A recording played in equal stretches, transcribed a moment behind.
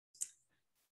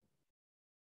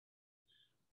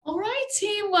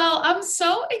team. Well, I'm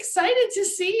so excited to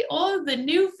see all of the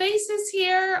new faces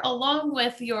here, along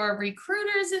with your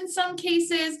recruiters in some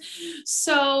cases.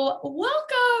 So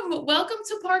welcome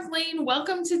to Park Lane.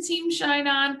 Welcome to Team Shine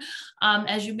On.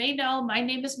 As you may know, my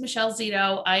name is Michelle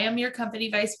Zito. I am your company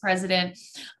vice president.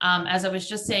 As I was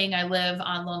just saying, I live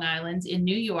on Long Island in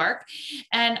New York,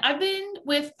 and I've been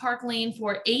with Park Lane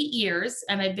for 8 years,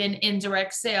 and I've been in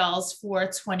direct sales for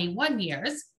 21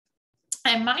 years.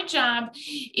 And my job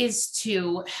is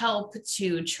to help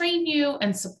to train you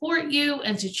and support you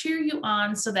and to cheer you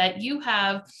on so that you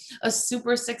have a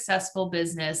super successful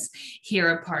business here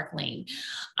at Park Lane.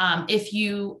 If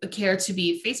you care to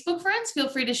be Facebook friends, feel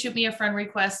free to shoot me a friend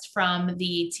request from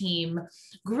the team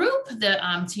group,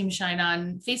 the Team Shine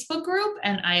On Facebook group,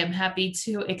 and I am happy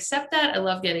to accept that. I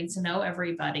love getting to know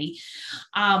everybody.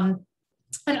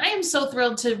 And I am so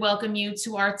thrilled to welcome you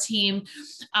to our team.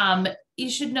 You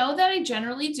should know that I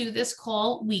generally do this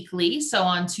call weekly. So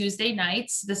on Tuesday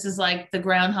nights, this is like the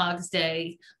Groundhog's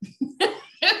Day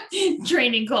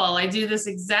training call. I do this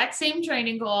exact same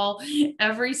training call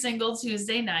every single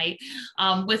Tuesday night,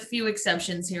 with few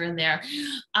exceptions here and there.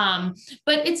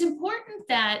 But it's important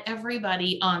that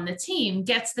everybody on the team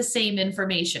gets the same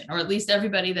information, or at least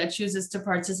everybody that chooses to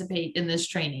participate in this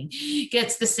training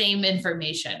gets the same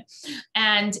information.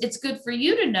 And it's good for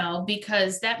you to know,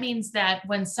 because that means that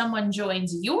when someone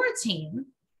joins your team,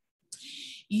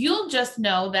 you'll just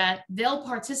know that they'll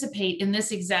participate in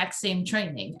this exact same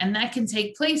training. And that can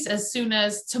take place as soon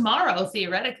as tomorrow,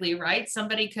 theoretically, right?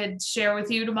 Somebody could share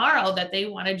with you tomorrow that they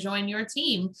want to join your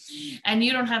team. And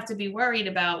you don't have to be worried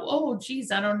about, oh, geez,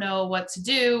 I don't know what to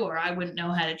do, or I wouldn't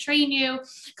know how to train you,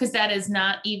 because that is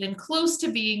not even close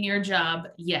to being your job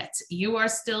yet. You are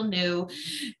still new.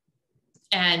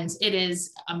 And it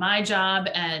is my job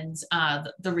and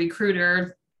the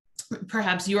recruiter,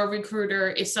 perhaps your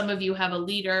recruiter, if some of you have a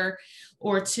leader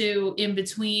or two in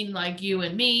between, like you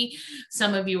and me,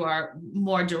 some of you are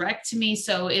more direct to me.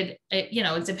 So it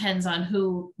depends on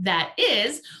who that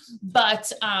is,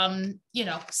 but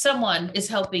someone is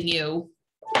helping you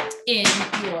in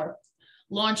your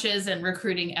launches and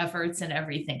recruiting efforts and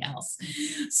everything else.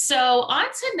 So on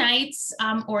tonight's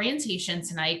orientation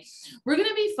tonight, we're going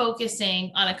to be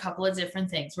focusing on a couple of different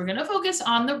things. We're going to focus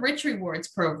on the Rich Rewards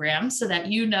program so that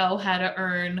you know how to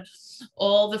earn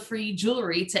all the free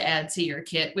jewelry to add to your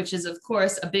kit, which is, of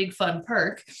course, a big fun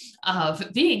perk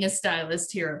of being a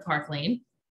stylist here at Park Lane.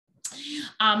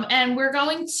 And we're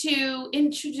going to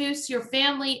introduce your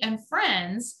family and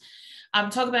friends.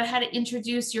 Talk about how to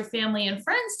introduce your family and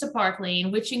friends to Park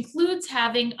Lane, which includes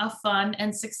having a fun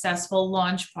and successful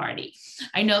launch party.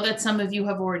 I know that some of you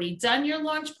have already done your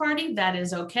launch party. That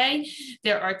is okay.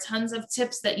 There are tons of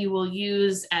tips that you will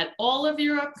use at all of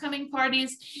your upcoming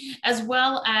parties, as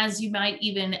well as you might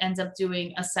even end up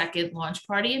doing a second launch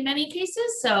party in many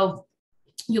cases. So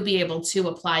you'll be able to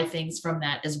apply things from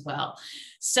that as well.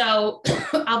 So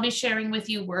I'll be sharing with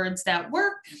you words that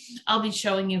work. I'll be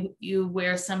showing you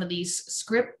where some of these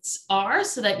scripts are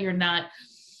so that you're not,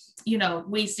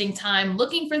 wasting time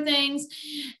looking for things,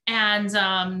 and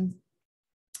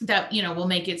that, will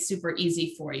make it super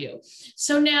easy for you.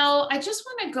 So now I just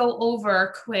want to go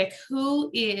over quick who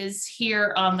is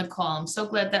here on the call. I'm so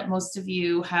glad that most of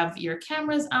you have your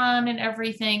cameras on and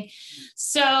everything.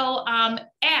 So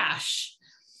Ash,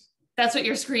 that's what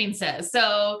your screen says.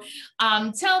 So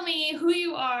tell me who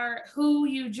you are, who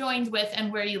you joined with,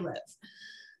 and where you live.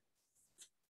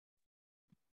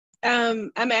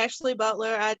 I'm Ashley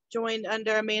Butler. I joined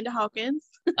under Amanda Hawkins.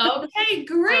 Okay,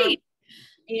 great.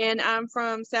 And I'm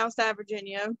from Southside,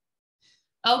 Virginia.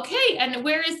 Okay, and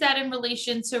where is that in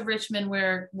relation to Richmond,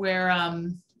 where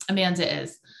Amanda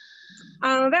is?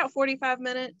 About 45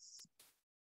 minutes.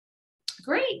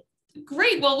 Great.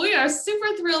 Great. Well, we are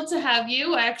super thrilled to have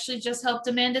you. I actually just helped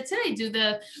Amanda today do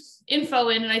the info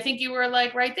in, and I think you were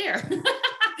like right there.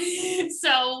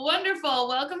 So wonderful.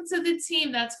 Welcome to the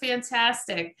team. That's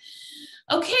fantastic.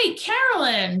 Okay,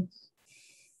 Carolyn.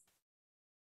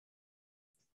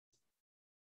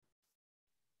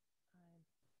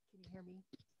 Can you hear me?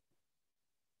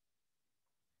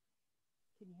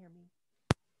 Can you hear me?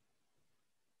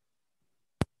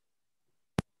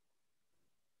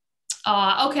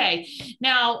 Okay.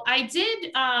 Now I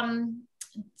did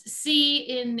see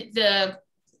in the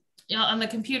on the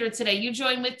computer today, you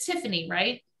joined with Tiffany,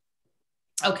 right?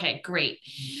 Okay, great.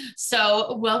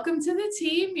 So welcome to the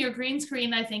team. Your green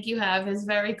screen, I think you have, is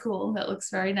very cool. That looks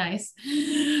very nice.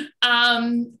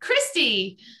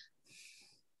 Christy.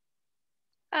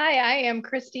 Hi, I am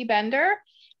Christy Bender,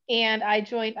 and I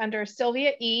joined under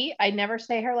Sylvia E. I never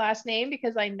say her last name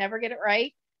because I never get it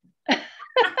right.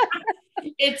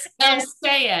 It's El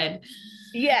Sayed.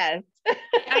 Yes.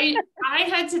 I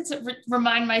had to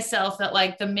remind myself that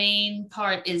like the main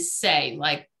part is say,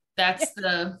 like that's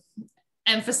the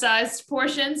emphasized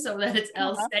portion so that it's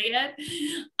El Sayed.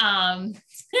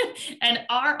 And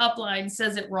our upline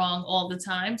says it wrong all the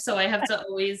time. So I have to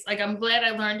always, like, I'm glad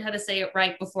I learned how to say it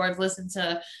right before I've listened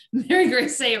to Mary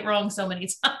Grace say it wrong so many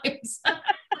times.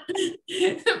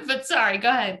 But sorry, go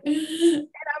ahead. And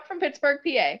I'm from Pittsburgh,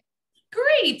 PA.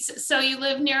 Great. So you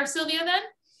live near Sylvia then?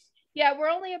 Yeah, we're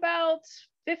only about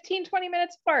 15, 20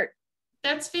 minutes apart.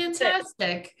 That's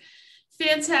fantastic.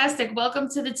 Fantastic. Welcome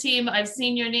to the team. I've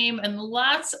seen your name in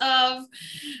lots of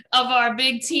our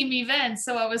big team events.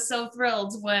 So I was so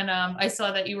thrilled when I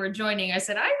saw that you were joining. I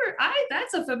said,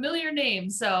 that's a familiar name.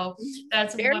 So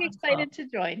that's very wonderful. Excited to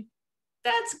join.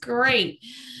 That's great.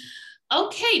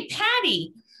 Okay,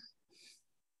 Patty.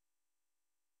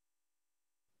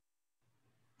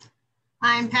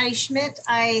 I'm Patty Schmidt.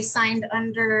 I signed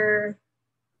under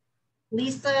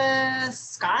Lisa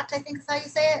Scott, I think is how you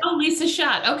say it. Oh, Lisa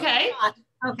Schott. Okay.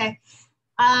 Okay.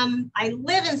 I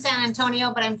live in San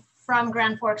Antonio, but I'm from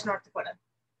Grand Forks, North Dakota.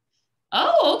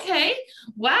 Oh, okay.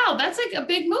 Wow, that's like a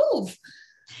big move.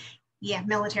 Yeah,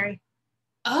 military.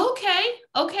 Okay.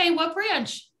 Okay. What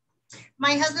branch?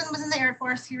 My husband was in the Air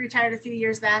Force. He retired a few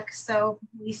years back, so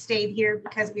we stayed here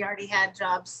because we already had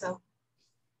jobs. So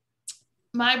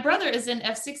my brother is an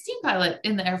F-16 pilot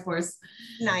in the Air Force.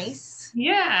 Nice.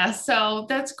 Yeah, so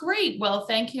that's great. Well,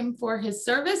 thank him for his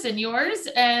service and yours.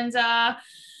 And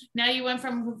now you went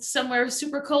from somewhere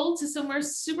super cold to somewhere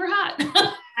super hot.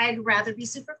 I'd rather be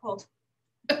super cold.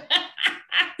 San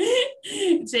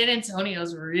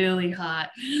Antonio's really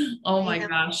hot. Oh my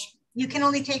gosh. You can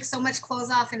only take so much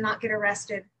clothes off and not get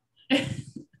arrested. Not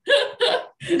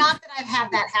that I've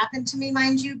had that happen to me,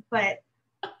 mind you, but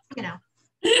you know.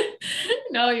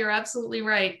 No, you're absolutely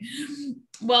right.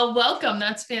 Well, welcome.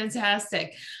 That's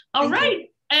fantastic. All right.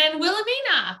 And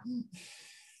Wilhelmina.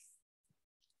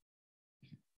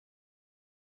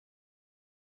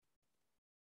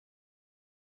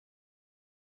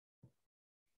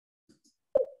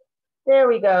 There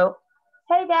we go.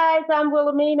 Hey guys, I'm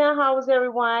Wilhelmina. How is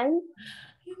everyone?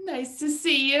 Nice to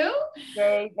see you.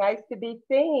 Very nice to be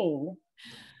seen.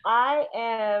 I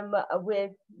am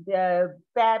with the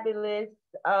fabulous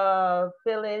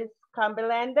Phyllis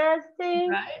Cumberlander's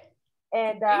team. Right.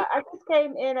 And I just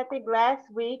came in, I think last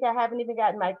week. I haven't even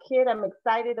gotten my kit. I'm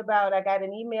excited about, I got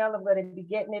an email. I'm going to be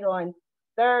getting it on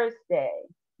Thursday.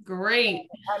 Great.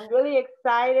 I'm really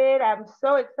excited. I'm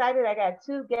so excited. I got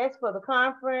 2 guests for the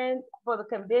conference, for the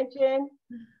convention,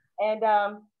 and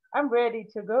I'm ready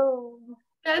to go.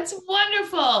 That's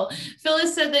wonderful.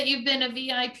 Phyllis said that you've been a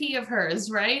VIP of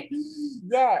hers, right?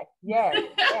 Yes, yes,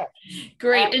 yes.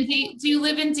 Great. And do you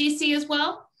live in DC as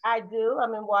well? I do.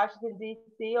 I'm in Washington,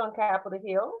 DC on Capitol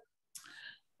Hill.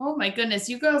 Oh my goodness.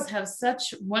 You girls have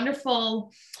such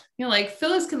wonderful, like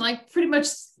Phyllis can like pretty much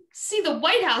see the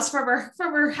White House from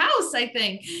her house, I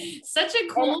think. Such a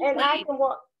cool and place.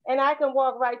 I can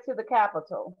walk right to the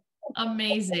Capitol.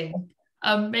 Amazing.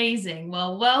 Amazing.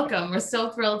 Well, welcome. We're so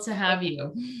thrilled to have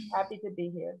you. Happy to be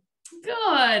here.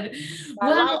 Good. My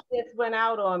light just went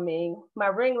out on me. My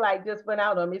ring light just went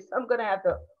out on me. So I'm going to have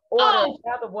to order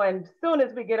another one as soon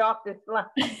as we get off this line.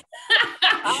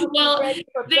 Well,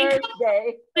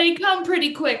 they come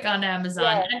pretty quick on Amazon.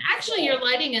 Yes, and actually your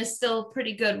lighting is still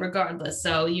pretty good regardless.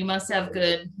 So you must have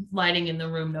good lighting in the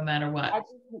room no matter what.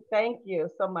 Thank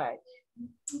you so much.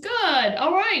 Good.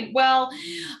 All right. Well,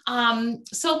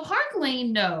 so Park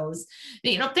Lane knows,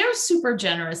 they're super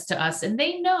generous to us and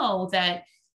they know that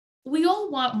we all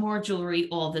want more jewelry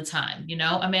all the time.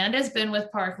 Amanda's been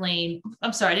with Park Lane.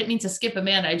 I'm sorry, I didn't mean to skip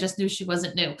Amanda. I just knew she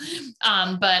wasn't new.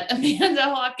 But Amanda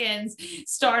Hawkins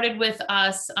started with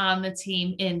us on the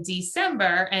team in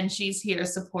December, and she's here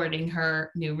supporting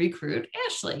her new recruit,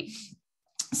 Ashley.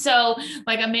 So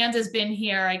like Amanda's been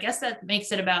here, I guess that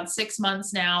makes it about 6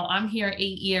 months now. I'm here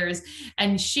 8 years,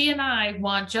 and she and I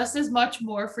want just as much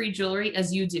more free jewelry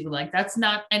as you do. Like that's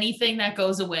not anything that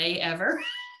goes away ever.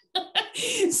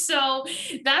 So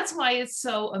that's why it's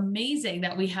so amazing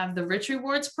that we have the Rich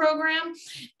Rewards program,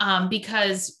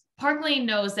 because Park Lane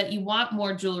knows that you want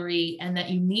more jewelry and that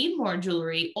you need more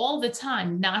jewelry all the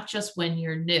time, not just when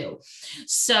you're new.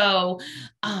 So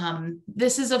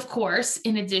this is, of course,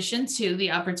 in addition to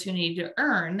the opportunity to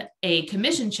earn a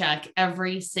commission check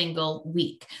every single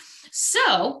week.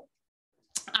 So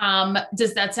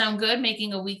does that sound good,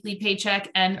 making a weekly paycheck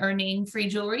and earning free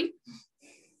jewelry?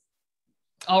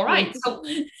 All right.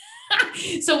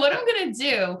 So what I'm going to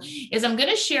do is I'm going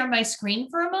to share my screen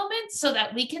for a moment so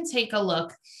that we can take a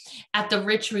look at the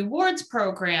Rich Rewards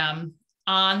program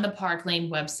on the Park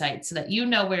Lane website so that you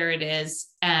know where it is,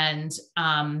 and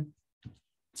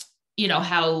you know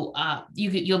how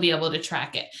you'll be able to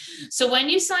track it. So when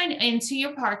you sign into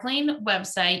your Park Lane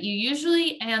website, you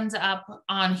usually end up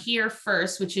on here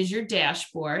first, which is your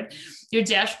dashboard. Your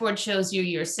dashboard shows you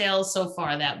your sales so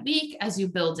far that week. As you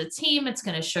build a team, it's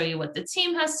going to show you what the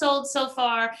team has sold so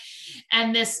far.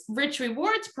 And this Rich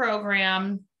Rewards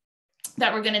program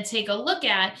that we're going to take a look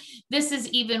at, this is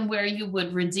even where you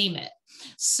would redeem it.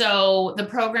 So the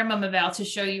program I'm about to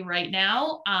show you right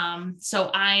now, so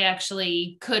I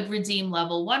actually could redeem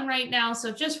level 1 right now.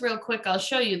 So just real quick, I'll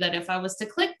show you that if I was to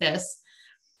click this,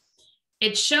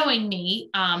 it's showing me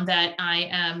that I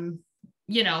am,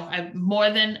 you know, I've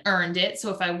more than earned it. So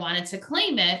if I wanted to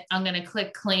claim it, I'm going to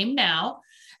click claim now.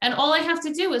 And all I have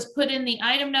to do is put in the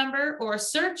item number or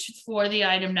search for the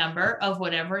item number of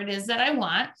whatever it is that I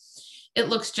want. It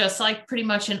looks just like pretty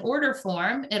much an order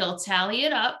form. It'll tally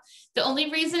it up. The only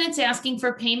reason it's asking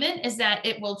for payment is that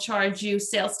it will charge you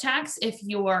sales tax if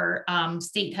your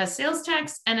state has sales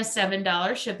tax, and a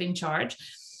 $7 shipping charge.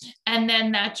 And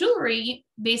then that jewelry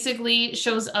basically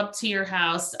shows up to your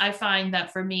house. I find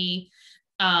that for me,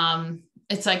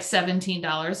 it's like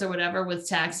 $17 or whatever with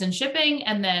tax and shipping.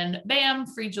 And then bam,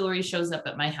 free jewelry shows up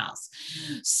at my house.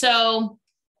 So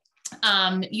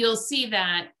you'll see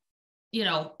that, you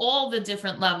know, all the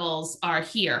different levels are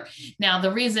here. Now,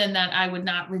 the reason that I would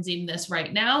not redeem this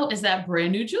right now is that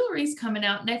brand new jewelry is coming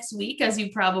out next week, as you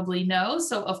probably know.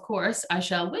 So of course I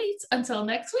shall wait until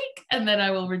next week, and then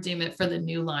I will redeem it for the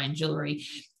new line jewelry,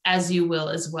 as you will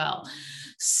as well.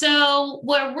 So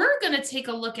what we're going to take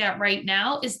a look at right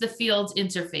now is the field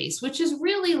interface, which is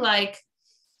really like,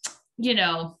 you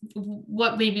know,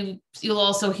 what maybe you'll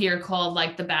also hear called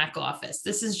like the back office.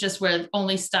 This is just where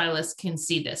only stylists can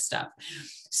see this stuff.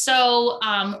 So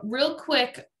real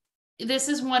quick, this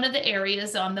is one of the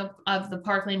areas on the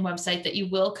Park Lane website that you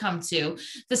will come to.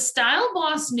 The Style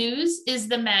Boss News is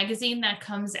the magazine that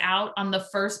comes out on the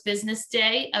first business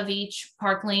day of each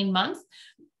Park Lane month,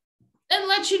 and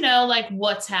let you know like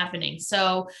what's happening.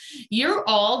 So you're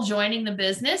all joining the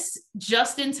business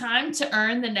just in time to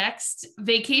earn the next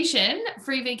vacation,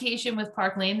 free vacation with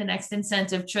Park Lane, the next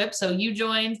incentive trip. So you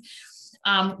joined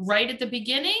right at the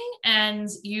beginning, and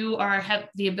you have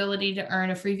the ability to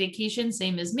earn a free vacation,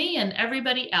 same as me and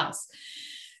everybody else.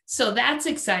 So that's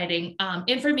exciting.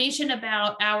 Information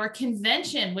about our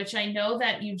convention, which I know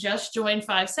that you just joined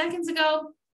 5 seconds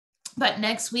ago. But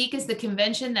next week is the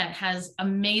convention that has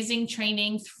amazing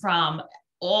training from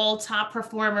all top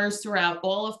performers throughout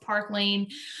all of Park Lane.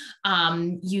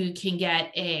 You can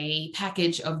get a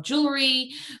package of jewelry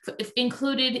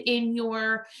included in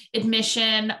your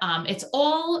admission. It's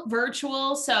all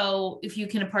virtual. So if you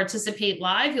can participate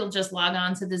live, you'll just log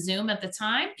on to the Zoom at the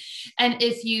time. And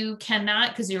if you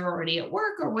cannot, because you're already at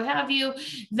work or what have you,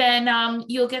 then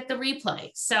you'll get the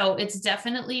replay. So it's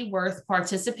definitely worth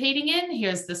participating in.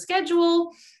 Here's the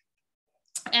schedule.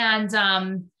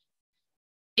 And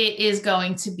it is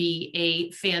going to be a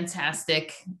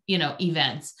fantastic, you know,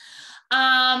 event.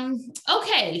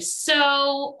 Okay,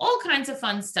 so all kinds of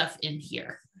fun stuff in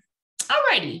here.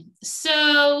 Alrighty,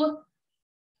 so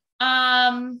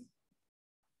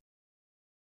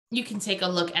you can take a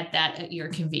look at that at your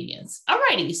convenience.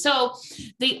 Alrighty, so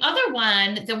the other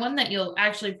one, the one that you'll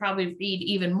actually probably read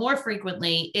even more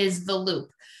frequently, is The Loop.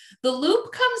 The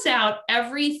Loop comes out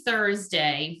every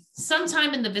Thursday,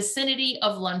 sometime in the vicinity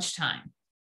of lunchtime.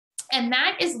 And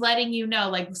that is letting you know,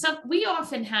 like we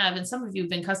often have, and some of you have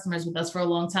been customers with us for a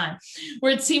long time,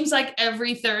 where it seems like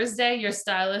every Thursday your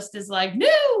stylist is like, new,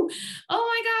 oh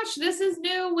my gosh, this is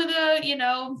new with a, you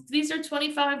know, these are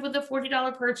 $25 with a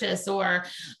 $40 purchase, or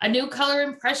a new color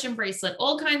impression bracelet,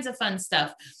 all kinds of fun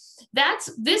stuff.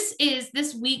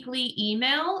 This weekly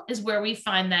email is where we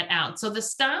find that out. So the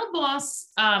Style Boss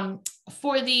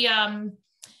for the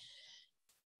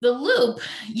Loop,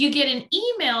 you get an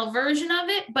email version of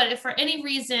it, but if for any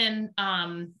reason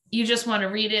you just want to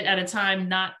read it at a time,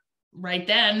 not right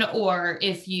then, or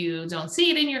if you don't see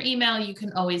it in your email, you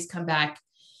can always come back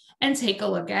and take a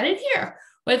look at it here.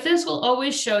 But this will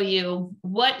always show you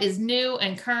what is new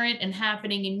and current and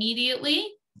happening immediately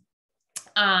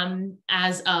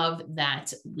as of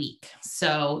that week.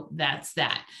 So that's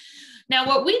that. Now,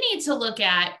 what we need to look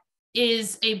at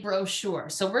is a brochure.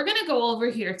 So we're going to go over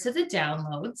here to the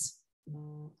downloads,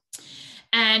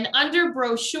 and under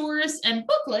brochures and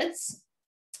booklets,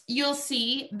 you'll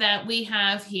see that we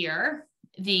have here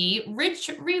the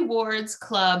Rich Rewards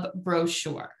Club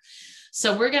brochure.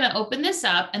 So we're going to open this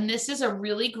up, and this is a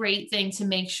really great thing to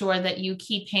make sure that you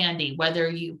keep handy, whether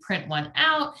you print one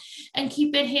out and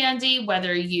keep it handy,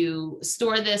 whether you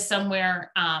store this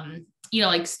somewhere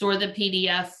like store the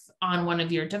PDF on one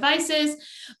of your devices,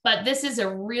 but this is a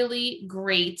really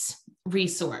great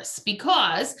resource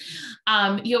because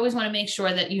you always want to make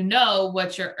sure that you know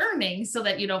what you're earning so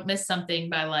that you don't miss something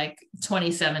by like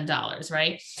 $27,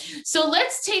 right? So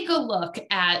let's take a look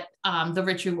at the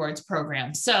Rich Rewards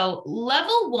program. So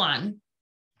level 1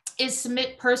 is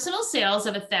submit personal sales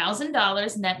of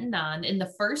 $1,000 net and non in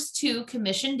the first 2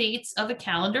 commission dates of a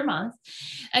calendar month,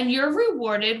 and you're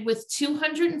rewarded with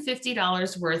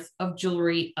 $250 worth of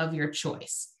jewelry of your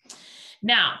choice.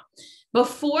 Now,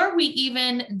 before we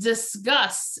even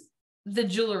discuss the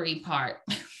jewelry part,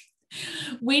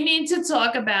 we need to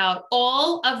talk about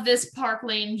all of this Park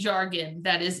Lane jargon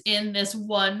that is in this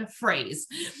one phrase.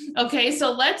 Okay,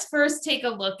 so let's first take a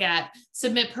look at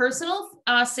submit personal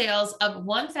sales of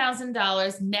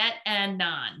 $1,000 net and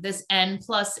non, this N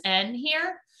plus N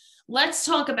here. Let's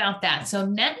talk about that. So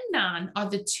net and non are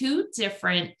the 2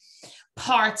 different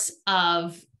parts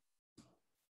of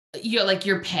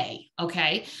your pay.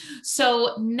 Okay.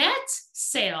 So net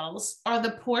sales are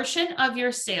the portion of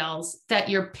your sales that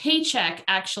your paycheck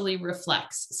actually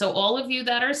reflects. So all of you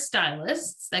that are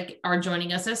stylists that are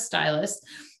joining us as stylists,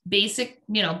 basic,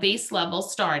 base level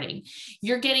starting,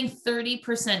 you're getting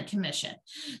 30% commission.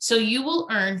 So you will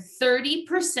earn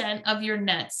 30% of your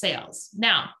net sales.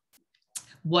 Now,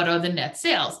 what are the net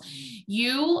sales?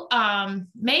 You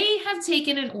may have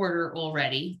taken an order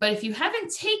already, but if you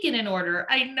haven't taken an order,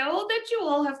 I know that you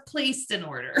all have placed an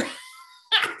order.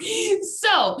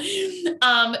 So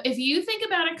if you think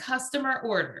about a customer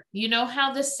order, you know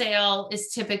how the sale is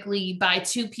typically buy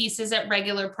 2 pieces at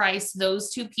regular price.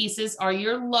 Those 2 pieces are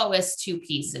your lowest 2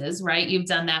 pieces, right? You've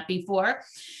done that before.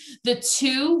 The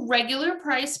 2 regular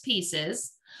price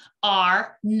pieces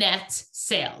are net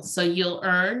sales. So you'll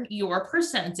earn your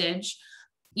percentage,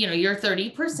 your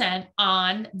 30%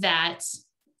 on that,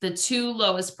 the 2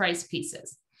 lowest price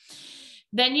pieces.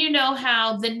 Then you know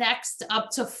how the next up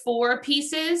to 4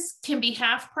 pieces can be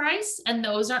half price, and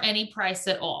those are any price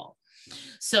at all.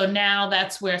 So now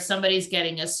that's where somebody's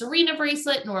getting a Serena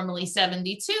bracelet, normally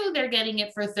 $72, they're getting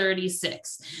it for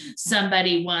 $36.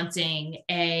 Somebody wanting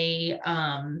a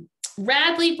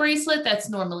Radley bracelet that's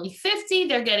normally $50,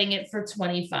 they're getting it for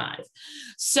 $25.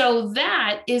 So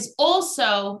that is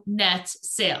also net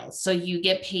sales. So you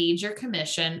get paid your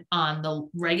commission on the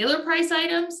regular price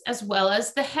items as well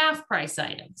as the half price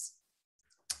items.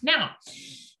 Now,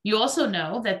 you also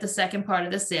know that the second part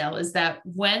of the sale is that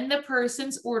when the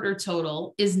person's order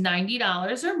total is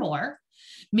 $90 or more,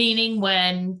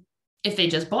 meaning if they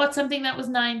just bought something that was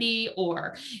 $90,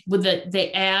 or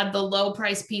they add the low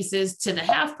price pieces to the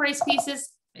half price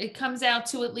pieces, it comes out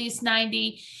to at least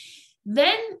 $90.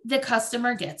 Then the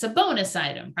customer gets a bonus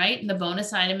item, right? And the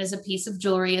bonus item is a piece of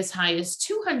jewelry as high as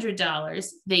 $200.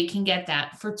 They can get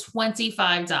that for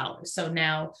 $25. So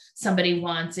now somebody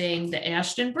wanting the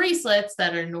Ashton bracelets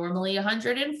that are normally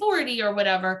 $140 or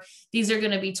whatever, these are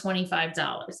going to be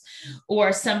 $25.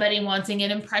 Or somebody wanting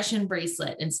an impression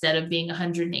bracelet, instead of being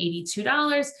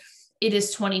 $182, it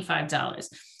is $25.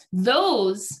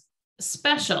 Those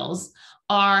specials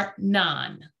are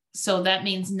non. So that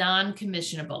means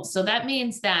non-commissionable. So that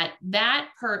means that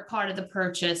part of the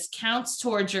purchase counts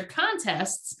towards your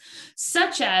contests,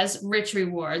 such as Rich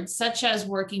Rewards, such as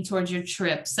working towards your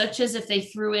trip, such as if they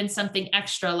threw in something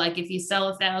extra, like if you sell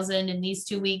 1,000 in these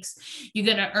 2 weeks, you're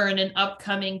going to earn an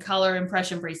upcoming color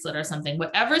impression bracelet or something.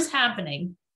 Whatever's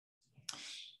happening,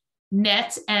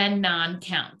 net and non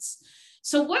counts.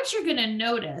 So what you're going to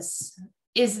notice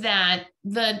is that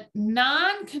the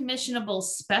non-commissionable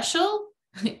special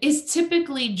is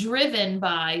typically driven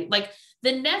by,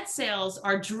 the net sales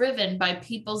are driven by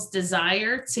people's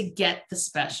desire to get the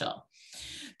special,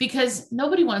 because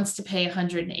nobody wants to pay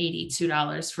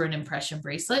 $182 for an impression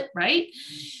bracelet, right?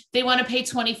 They want to pay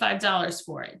 $25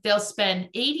 for it. They'll spend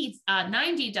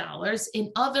 $90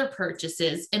 in other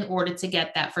purchases in order to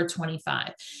get that for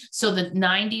 $25. So the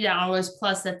 $90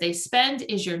 plus that they spend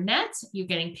is your net. You're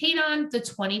getting paid on the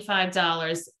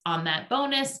 $25 on that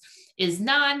bonus is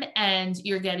non, and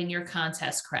you're getting your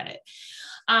contest credit.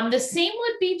 The same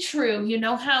would be true. You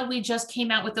know how we just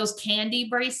came out with those candy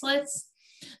bracelets,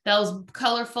 those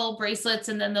colorful bracelets,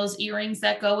 and then those earrings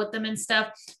that go with them and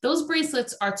stuff. Those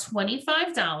bracelets are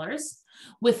 $25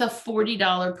 with a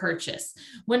 $40 purchase.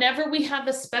 Whenever we have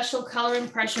a special color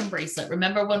impression bracelet,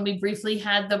 remember when we briefly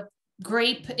had the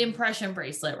grape impression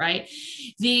bracelet, right?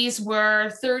 These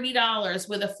were $30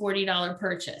 with a $40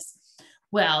 purchase.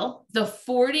 Well, the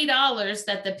 $40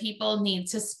 that the people need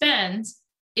to spend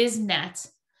is net.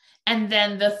 And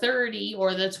then the 30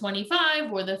 or the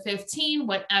 25 or the 15,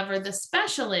 whatever the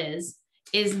special is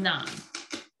non.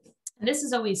 And this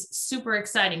is always super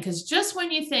exciting because just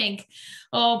when you think,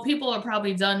 oh, people are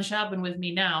probably done shopping with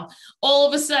me now, all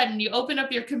of a sudden you open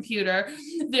up your computer,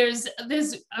 there's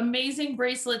this amazing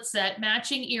bracelet set,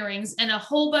 matching earrings, and a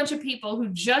whole bunch of people who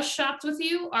just shopped with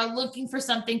you are looking for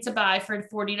something to buy for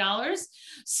 $40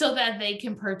 so that they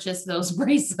can purchase those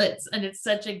bracelets. And it's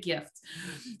such a gift.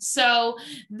 So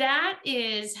that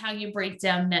is how you break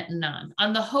down net and non.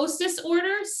 On the hostess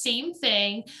order, same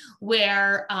thing,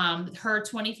 where her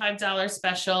 $25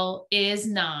 special is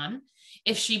non.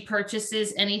 If she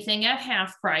purchases anything at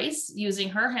half price using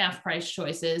her half price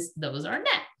choices, those are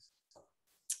net.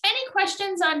 Any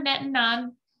questions on net and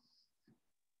non?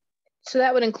 So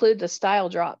that would include the style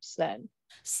drops then?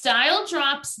 Style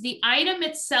drops, the item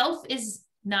itself is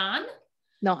non.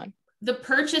 Non. The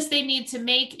purchase they need to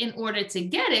make in order to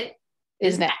get it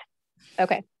Is net.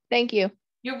 Okay, thank you.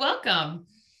 You're welcome.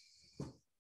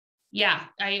 Yeah,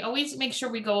 I always make sure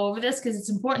we go over this because it's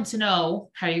important to know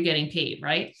how you're getting paid,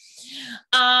 right?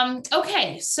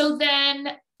 Okay, so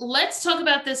then let's talk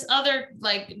about this other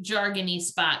like jargony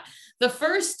spot. The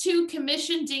first 2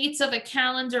 commission dates of a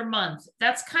calendar month.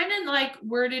 That's kind of like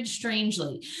worded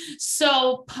strangely.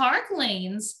 So Park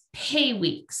Lane's pay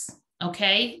weeks,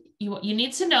 okay? You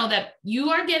need to know that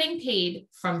you are getting paid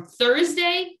from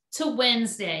Thursday to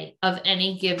Wednesday of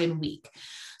any given week.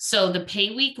 So the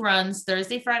pay week runs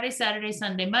Thursday, Friday, Saturday,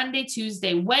 Sunday, Monday,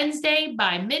 Tuesday, Wednesday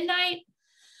by midnight.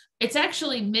 It's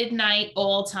actually midnight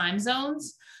all time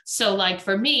zones. So like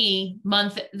for me,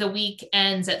 the week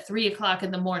ends at 3 o'clock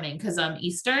in the morning because I'm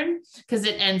Eastern, because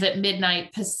it ends at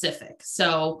midnight Pacific.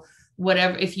 So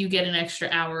whatever, if you get an extra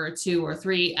hour or 2 or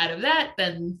 3 out of that,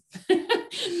 then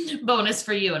bonus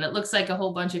for you. And it looks like a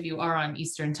whole bunch of you are on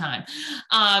Eastern time.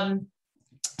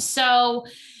 So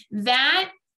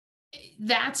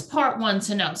that's part 1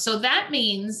 to know. So that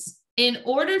means in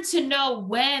order to know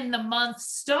when the month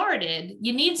started,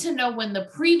 you need to know when the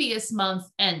previous month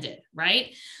ended,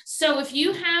 right? So if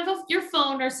you have your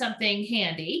phone or something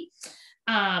handy,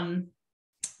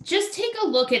 just take a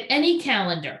look at any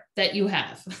calendar that you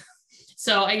have.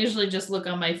 So I usually just look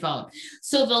on my phone.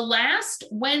 So the last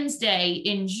Wednesday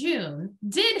in June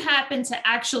did happen to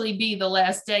actually be the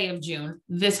last day of June.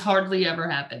 This hardly ever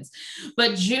happens,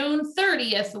 but June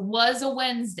 30th was a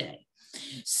Wednesday.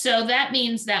 So that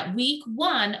means that week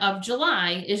 1 of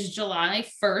July is July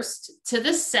 1st to the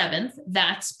 7th.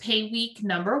 That's pay week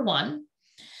number 1.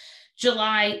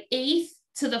 July 8th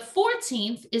to the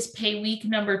 14th is pay week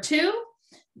number 2.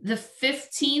 The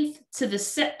 15th to the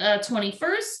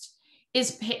 21st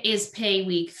is pay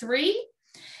week 3.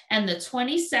 And the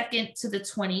 22nd to the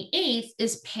 28th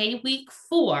is pay week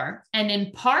 4. And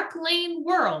in Park Lane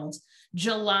world,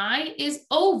 July is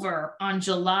over on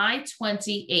July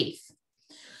 28th.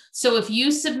 So if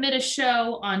you submit a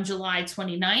show on July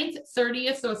 29th,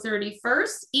 30th, or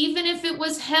 31st, even if it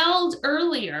was held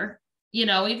earlier,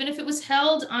 even if it was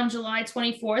held on July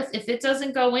 24th, if it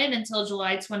doesn't go in until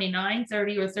July 29,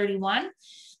 30, or 31,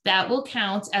 that will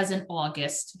count as an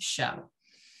August show.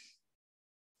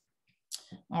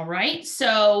 All right.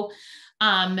 So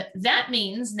that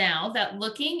means now that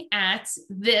looking at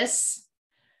this,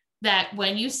 that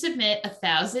when you submit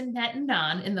 1,000 net and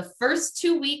non in the first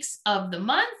 2 weeks of the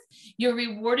month, you're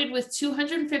rewarded with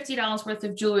 $250 worth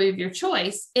of jewelry of your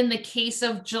choice. In the case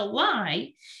of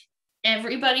July,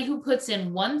 everybody who puts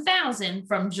in 1,000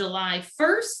 from July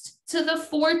 1st to the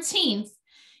 14th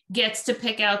gets to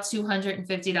pick out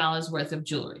 $250 worth of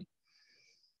jewelry.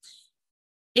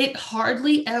 It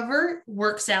hardly ever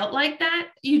works out like that.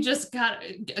 You just got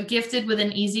gifted with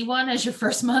an easy one as your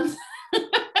first month.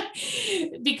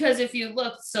 Because if you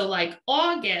look, so like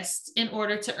August, in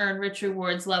order to earn Rich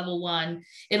Rewards level 1,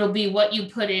 it'll be what you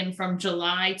put in from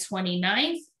July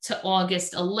 29th to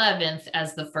August 11th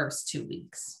as the first 2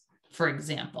 weeks, for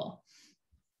example.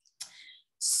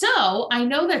 So I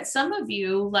know that some of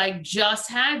you like just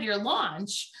had your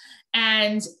launch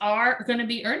and are going to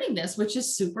be earning this, which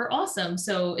is super awesome.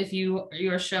 So if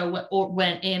your show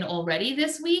went in already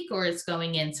this week, or it's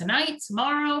going in tonight,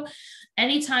 tomorrow,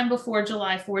 anytime before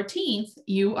July 14th,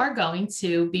 you are going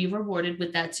to be rewarded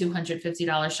with that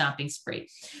 $250 shopping spree.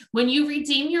 When you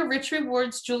redeem your Rich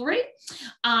Rewards jewelry,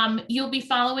 you'll be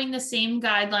following the same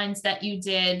guidelines that you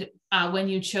did when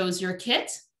you chose your kit.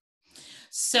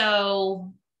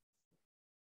 So,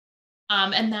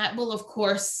 and that will, of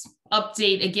course,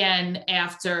 update again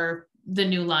after the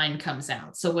new line comes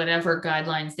out. So whatever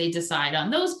guidelines they decide on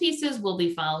those pieces, we'll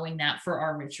be following that for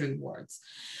our Rich Rewards.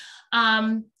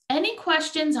 Any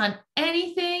questions on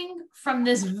anything from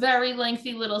this very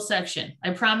lengthy little section?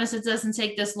 I promise it doesn't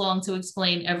take this long to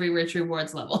explain every Rich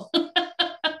Rewards level.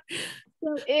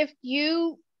 So if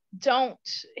you don't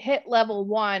hit level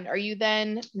 1, are you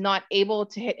then not able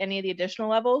to hit any of the additional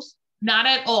levels? Not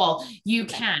at all. You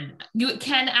can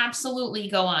absolutely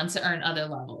go on to earn other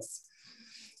levels.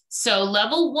 So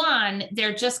level 1,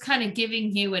 they're just kind of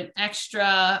giving you an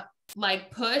extra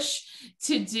like push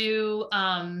to do,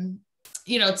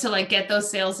 you know, to like get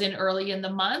those sales in early in the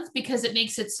month, because it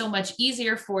makes it so much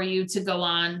easier for you to go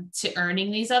on to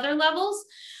earning these other levels.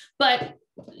 But,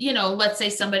 you know, let's say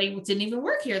somebody didn't even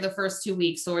work here the first 2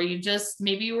 weeks, or you just,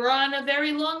 maybe you were on a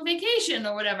very long vacation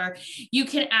or whatever, you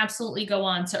can absolutely go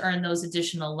on to earn those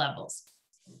additional levels.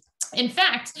 In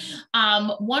fact,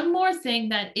 one more thing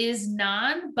that is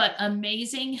non, but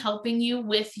amazing, helping you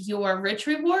with your rich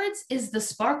rewards is the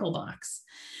Sparkle Box.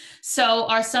 So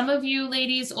are some of you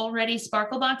ladies already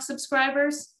Sparkle Box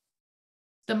subscribers?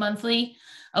 The monthly?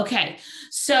 Okay.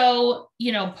 So,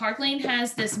 you know, Park Lane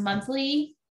has this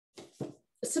monthly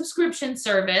subscription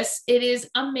service. It is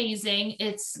amazing.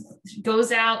 It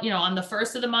goes out, you know, on the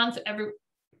first of the month,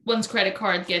 everyone's credit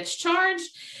card gets charged.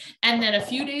 And then a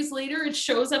few days later, it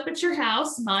shows up at your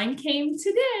house. Mine came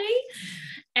today.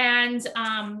 And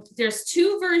there's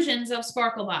 2 versions of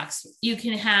Sparkle Box. You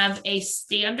can have a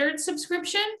standard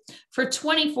subscription for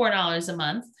 $24 a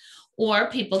month,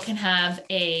 or people can have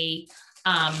a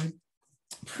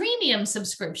premium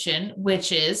subscription,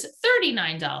 which is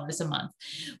 $39 a month,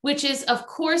 which is of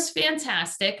course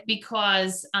fantastic,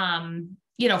 because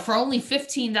you know, for only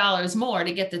 $15 more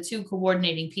to get the 2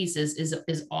 coordinating pieces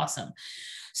is awesome.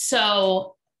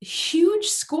 So huge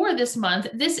score this month.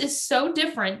 This is so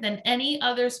different than any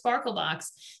other Sparkle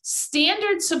Box.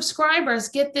 Standard subscribers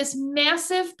get this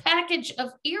massive package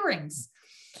of earrings.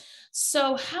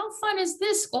 So how fun is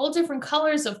this? All different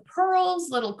colors of pearls,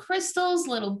 little crystals,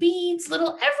 little beads,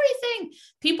 little everything.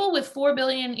 People with 4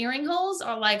 billion earring holes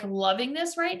are like loving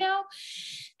this right now.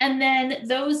 And then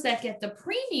those that get the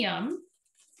premium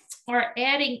are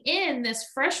adding in this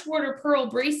freshwater pearl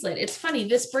bracelet. It's funny,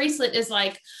 this bracelet is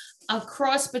like a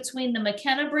cross between the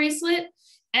McKenna bracelet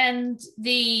and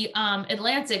the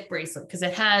Atlantic bracelet, because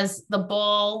it has the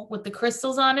ball with the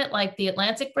crystals on it like the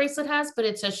Atlantic bracelet has, but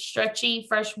it's a stretchy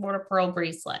freshwater pearl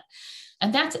bracelet.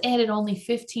 And that's added only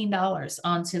 $15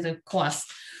 onto the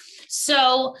cost.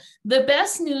 So the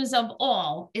best news of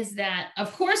all is that,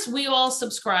 of course, we all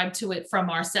subscribe to it from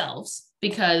ourselves,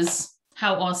 because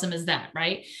how awesome is that,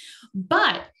 right?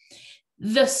 But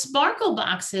the Sparkle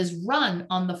Boxes run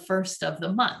on the first of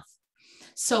the month.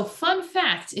 So fun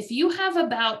fact, if you have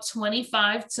about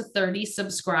 25 to 30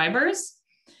 subscribers,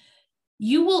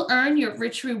 you will earn your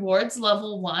Rich Rewards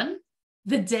level 1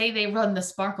 the day they run the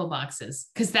Sparkle Boxes,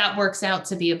 because that works out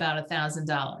to be about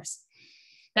 $1,000.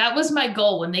 That was my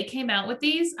goal. When they came out with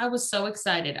these, I was so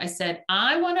excited. I said,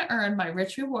 I want to earn my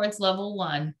Rich Rewards level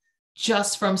 1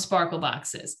 just from Sparkle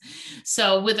Boxes.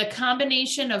 So with a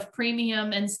combination of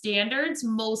premium and standards,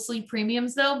 mostly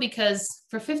premiums though, because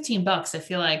for $15, I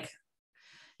feel like,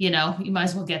 you know, you might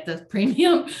as well get the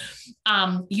premium.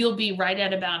 You'll be right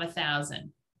at about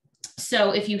 1,000.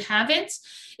 So if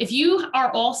you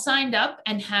are all signed up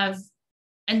and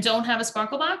don't have a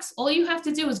Sparkle Box, all you have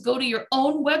to do is go to your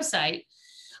own website.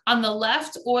 On the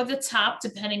left or the top,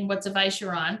 depending what device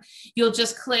you're on, you'll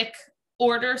just click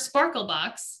order Sparkle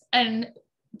Box and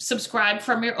subscribe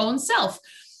from your own self.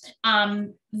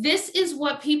 This is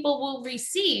what people will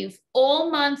receive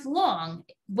all month long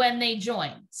when they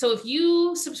join. So if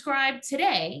you subscribe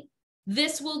today,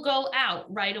 this will go out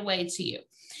right away to you.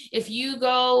 If you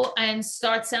go and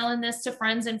start selling this to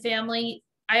friends and family,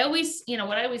 I always, you know,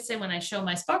 what I always say when I show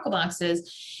my Sparkle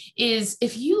Boxes is,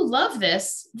 if you love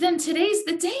this, then today's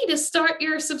the day to start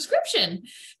your subscription,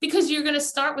 because you're going to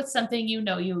start with something you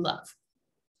know you love.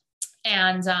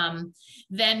 And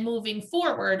then moving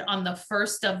forward on the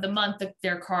first of the month,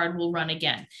 their card will run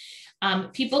again.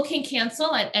 People can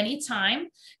cancel at any time.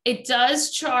 It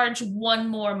does charge 1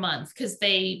 more month, because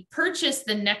they purchase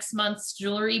the next month's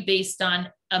jewelry based on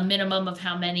a minimum of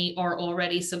how many are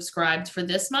already subscribed for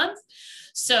this month.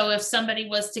 So if somebody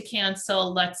was to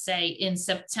cancel, let's say in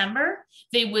September,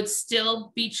 they would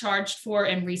still be charged for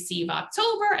and receive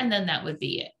October, and then that would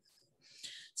be it.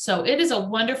 So it is a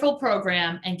wonderful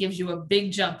program and gives you a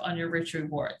big jump on your Rich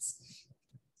Rewards.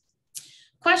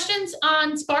 Questions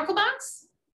on Sparkle Box?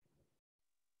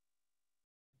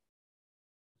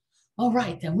 All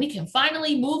right, then we can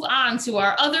finally move on to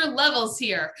our other levels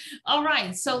here. All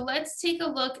right, so let's take a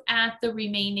look at the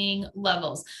remaining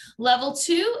levels. Level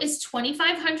 2 is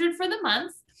 $2,500 for the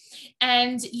month.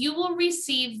 and you will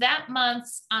receive that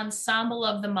month's ensemble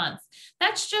of the month.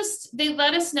 That's just, they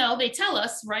let us know, they tell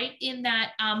us right in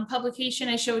that publication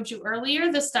I showed you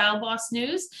earlier, the Style Boss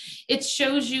News. It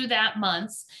shows you that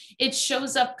month's. It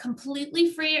shows up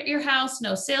completely free at your house,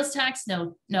 no sales tax,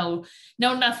 no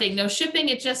nothing, no shipping.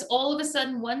 It just all of a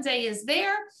sudden one day is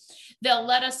there. They'll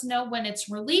let us know when it's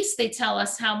released. They tell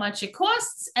us how much it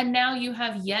costs. And now you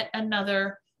have yet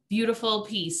another beautiful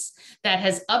piece that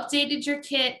has updated your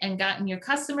kit and gotten your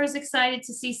customers excited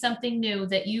to see something new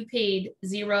that you paid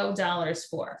 $0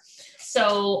 for.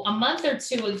 So a month or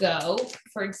two ago,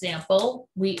 for example,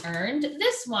 we earned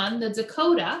this one, the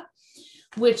Dakota,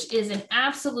 which is an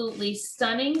absolutely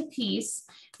stunning piece.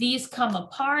 These come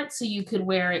apart, so you could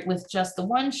wear it with just the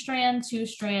one strand, two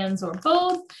strands, or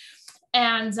both.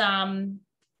 And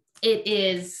it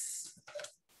is,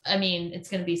 I mean, it's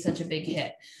going to be such a big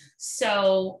hit.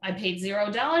 So I paid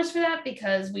 $0 for that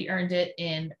because we earned it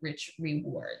in Rich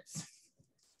Rewards.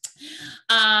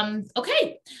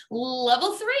 Okay,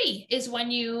 level 3 is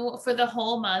when you, for the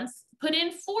whole month, put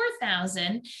in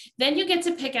 $4,000, then you get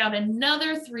to pick out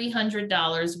another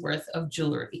 $300 worth of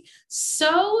jewelry.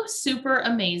 So super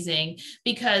amazing,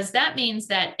 because that means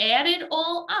that added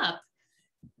all up,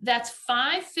 that's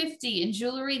 $550 in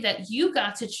jewelry that you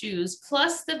got to choose,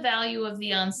 plus the value of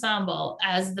the ensemble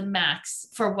as the max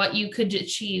for what you could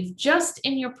achieve just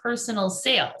in your personal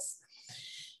sales.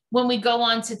 When we go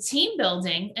on to team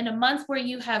building, in a month where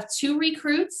you have 2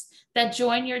 recruits that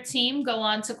join your team, go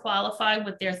on to qualify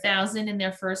with their 1,000 in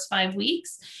their first 5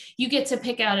 weeks, you get to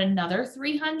pick out another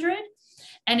 300.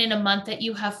 And in a month that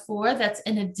you have 4, that's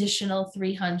an additional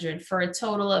 300 for a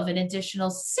total of an additional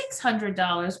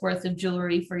 $600 worth of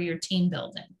jewelry for your team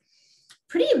building.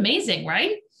 Pretty amazing,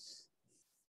 right?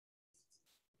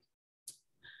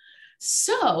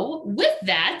 So with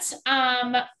that,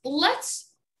 let's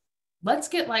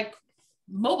get like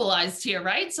mobilized here,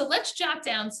 right? So let's jot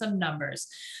down some numbers.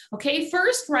 Okay,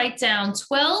 first write down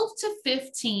 12 to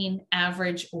 15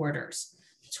 average orders.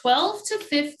 12 to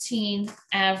 15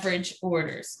 average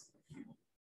orders.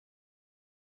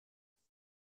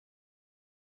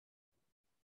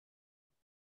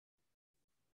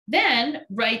 Then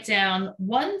write down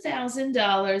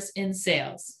 $1,000 in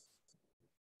sales.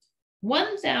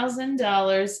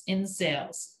 $1,000 in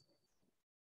sales.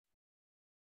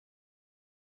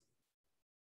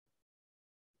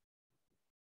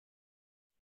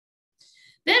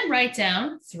 Then write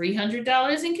down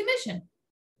 $300 in commission.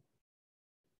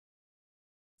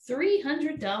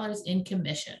 $300 in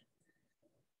commission.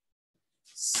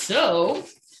 So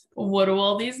what do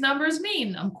all these numbers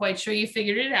mean? I'm quite sure you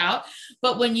figured it out.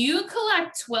 But when you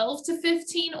collect 12 to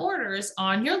 15 orders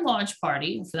on your launch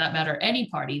party, for that matter, any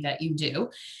party that you do,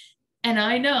 and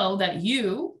I know that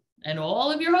you and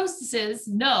all of your hostesses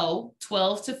know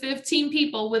 12 to 15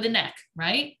 people with a neck,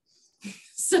 right?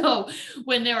 So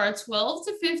when there are 12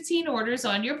 to 15 orders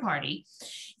on your party,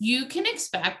 you can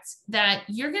expect that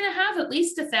you're going to have at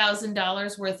least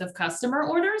 $1,000 worth of customer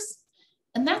orders,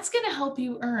 and that's going to help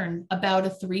you earn about a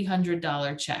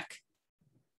 $300 check.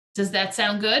 Does that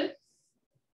sound good?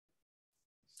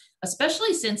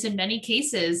 Especially since in many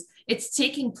cases, it's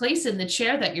taking place in the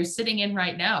chair that you're sitting in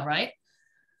right now, right?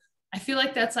 I feel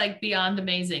like that's like beyond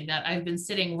amazing that I've been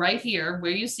sitting right here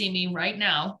where you see me right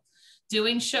now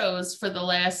doing shows for the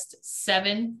last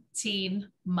 17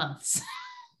 months.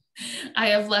 I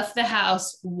have left the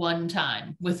house one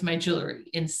time with my jewelry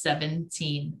in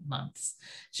 17 months.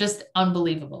 Just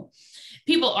unbelievable.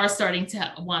 People are starting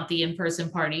to want the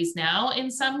in-person parties now in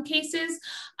some cases,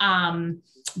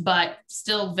 but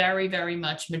still very, very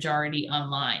much majority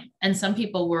online. And some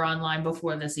people were online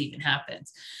before this even happened.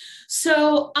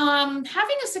 So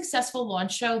having a successful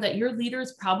launch show that your leader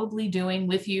is probably doing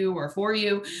with you or for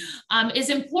you is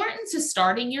important to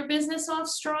starting your business off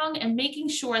strong and making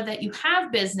sure that you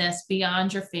have business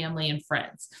beyond your family and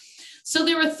friends. So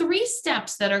there are 3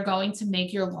 steps that are going to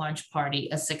make your launch party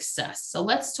a success. So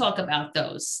let's talk about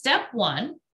those. Step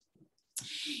 1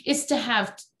 is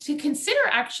to consider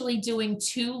actually doing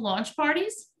 2 launch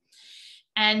parties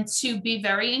and to be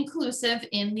very inclusive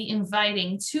in the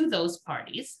inviting to those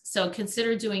parties. So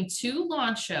consider doing 2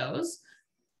 launch shows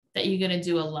that you're going to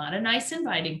do a lot of nice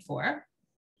inviting for.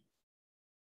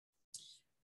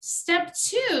 Step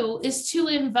 2 is to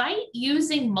invite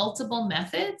using multiple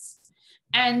methods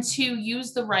and to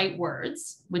use the right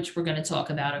words, which we're going to talk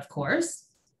about, of course.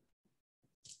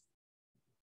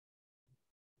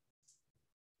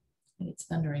 It's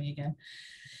thundering again.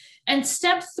 And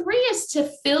step 3 is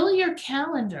to fill your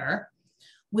calendar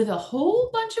with a whole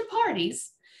bunch of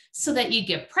parties so that you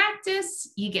get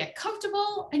practice, you get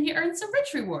comfortable, and you earn some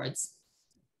rich rewards.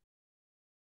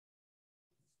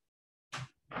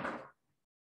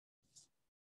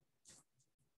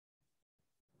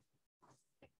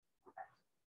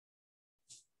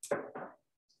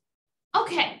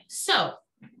 Okay, so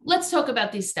let's talk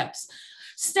about these steps.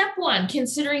 Step one,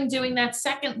 considering doing that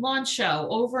second launch show,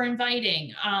 over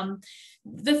inviting.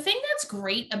 The thing that's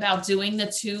great about doing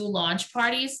the 2 launch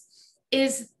parties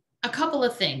is a couple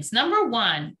of things. Number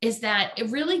one is that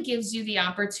it really gives you the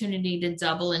opportunity to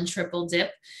double and triple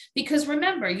dip, because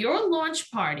remember, your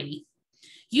launch party,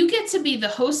 you get to be the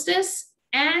hostess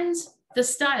and the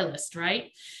stylist,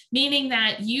 right? Meaning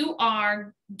that you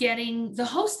are getting the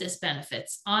hostess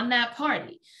benefits on that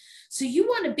party. So you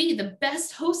want to be the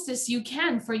best hostess you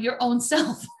can for your own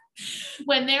self.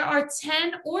 When there are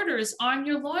 10 orders on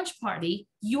your launch party,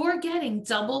 you're getting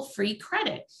double free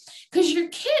credit, because your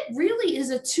kit really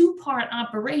is a 2-part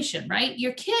operation, right?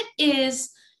 Your kit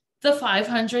is the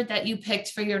 $500 that you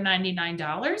picked for your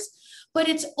 $99, but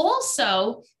it's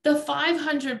also the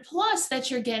 $500 plus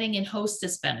that you're getting in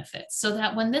hostess benefits, so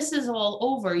that when this is all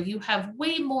over, you have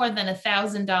way more than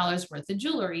 $1,000 worth of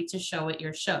jewelry to show at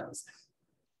your shows.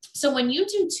 So when you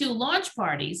do 2 launch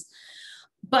parties,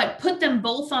 but put them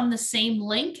both on the same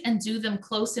link and do them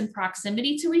close in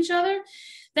proximity to each other,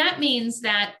 that means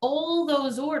that all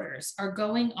those orders are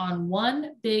going on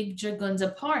one big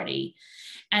Jagunda party.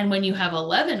 And when you have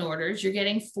 11 orders, you're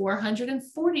getting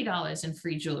 $440 in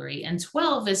free jewelry, and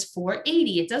 12 is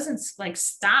 $480. It doesn't like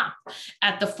stop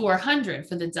at the 400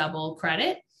 for the double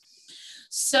credit.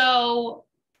 So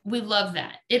we love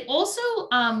that. It also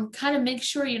kind of makes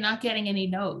sure you're not getting any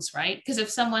no's, right? Because if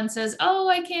someone says, oh,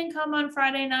 I can't come on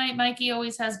Friday night, Mikey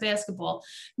always has basketball.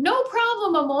 No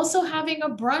problem. I'm also having a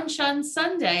brunch on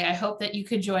Sunday. I hope that you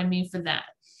could join me for that.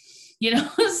 You know,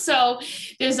 so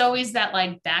there's always that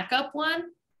like backup one.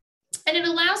 And it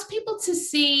allows people to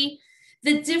see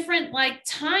the different like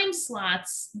time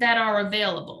slots that are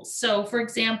available. So for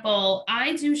example,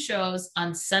 I do shows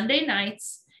on Sunday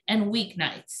nights and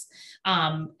weeknights.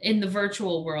 In the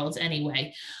virtual world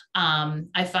anyway.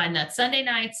 I find that Sunday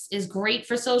nights is great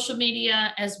for social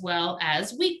media as well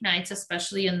as weeknights,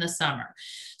 especially in the summer.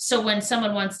 So when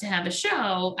someone wants to have a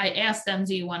show, I ask them,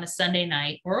 do you want a Sunday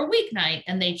night or a weeknight?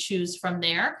 And they choose from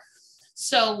there.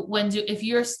 So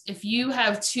if you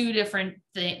have 2 different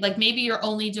things, like maybe you're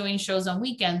only doing shows on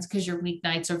weekends because your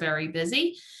weeknights are very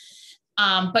busy,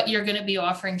 but you're going to be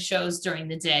offering shows during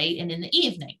the day and in the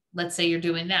evening. Let's say you're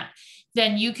doing that.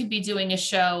 Then you could be doing a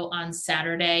show on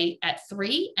Saturday at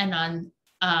 3 and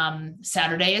on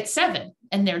Saturday at 7,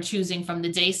 and they're choosing from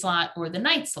the day slot or the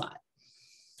night slot.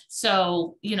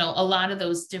 So, you know, a lot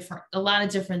of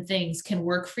different things can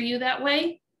work for you that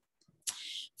way.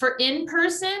 For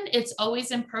in-person, it's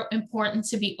always important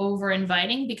to be over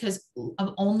inviting, because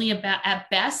only about at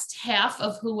best half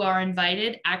of who are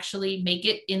invited actually make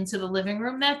it into the living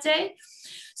room that day.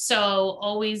 So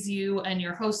always you and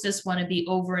your hostess want to be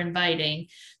over inviting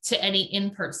to any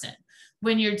in-person.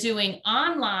 When you're doing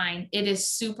online, it is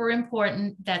super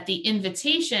important that the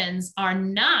invitations are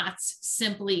not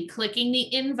simply clicking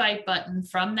the invite button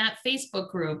from that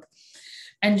Facebook group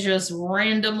and just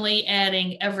randomly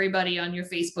adding everybody on your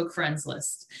Facebook friends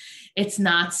list. It's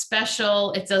not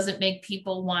special. It doesn't make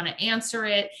people want to answer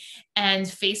it. And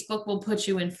Facebook will put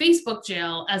you in Facebook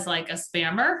jail as like a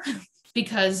spammer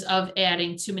because of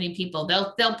adding too many people.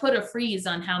 They'll put a freeze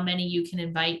on how many you can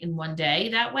invite in one day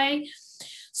that way.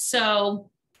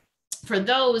 So for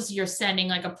those, you're sending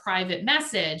like a private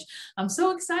message. I'm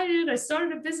so excited. I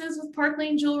started a business with Park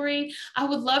Lane Jewelry. I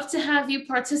would love to have you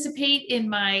participate in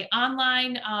my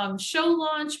online show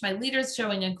launch. My leader's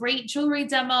showing a great jewelry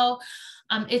demo.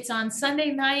 It's on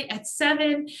Sunday night at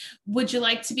 7. Would you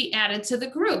like to be added to the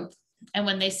group? And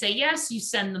when they say yes, you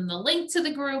send them the link to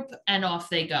the group and off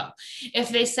they go. If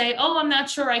they say, oh, I'm not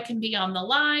sure I can be on the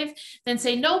live, then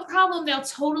say, no problem. There'll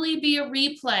totally be a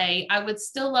replay. I would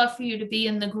still love for you to be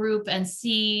in the group and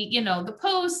see, you know, the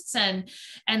posts and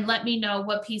let me know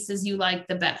what pieces you like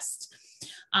the best.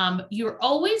 You're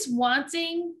always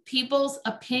wanting people's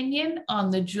opinion on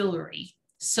the jewelry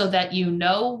so that you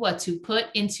know what to put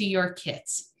into your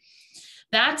kits.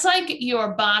 That's like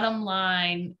your bottom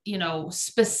line, you know,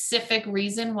 specific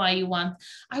reason why you want.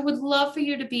 I would love for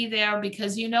you to be there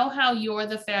because you know how you're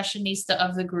the fashionista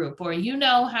of the group, or you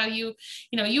know how you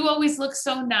always look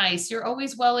so nice. You're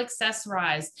always well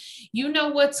accessorized. You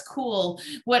know what's cool,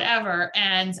 whatever.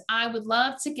 And I would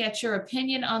love to get your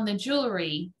opinion on the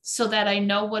jewelry so that I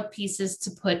know what pieces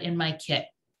to put in my kit.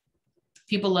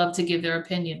 People love to give their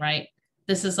opinion, right?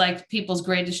 This is like people's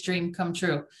greatest dream come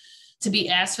true, to be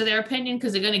asked for their opinion,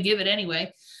 because they're going to give it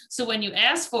anyway. So when you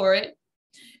ask for it,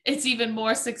 it's even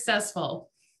more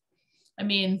successful. I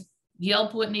mean,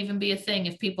 Yelp wouldn't even be a thing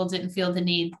if people didn't feel the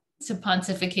need to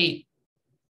pontificate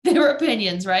their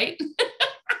opinions, right?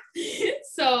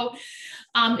 So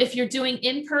if you're doing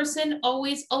in person,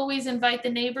 always invite the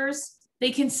neighbors.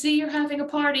 They can see you're having a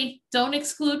party. Don't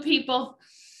exclude people.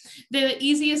 The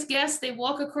easiest guests, they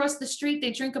walk across the street,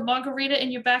 they drink a margarita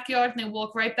in your backyard, and they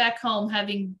walk right back home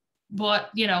having bought,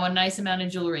 you know, a nice amount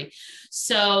of jewelry.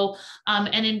 So,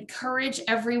 and encourage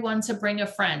everyone to bring a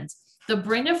friend. The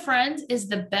bring a friend is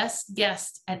the best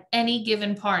guest at any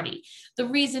given party. The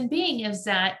reason being is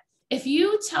that if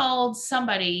you told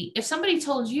somebody, if somebody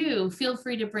told you, feel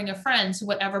free to bring a friend to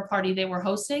whatever party they were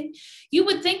hosting, you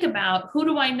would think about, who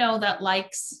do I know that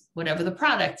likes whatever the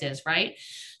product is, right?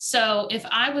 So if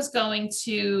I was going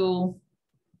to,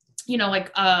 you know,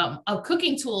 like a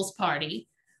cooking tools party,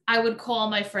 I would call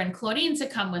my friend Claudine to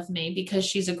come with me because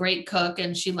she's a great cook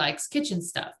and she likes kitchen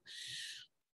stuff.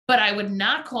 But I would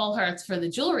not call her for the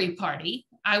jewelry party.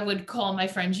 I would call my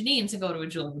friend Janine to go to a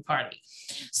jewelry party.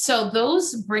 So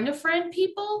those bring a friend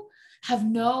people have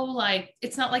no, like,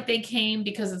 it's not like they came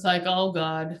because it's like, oh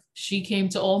God, she came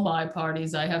to all my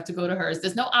parties, I have to go to hers.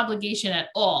 There's no obligation at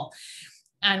all.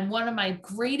 And one of my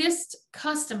greatest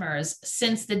customers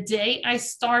since the day I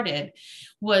started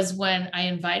was when I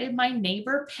invited my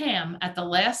neighbor Pam at the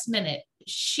last minute.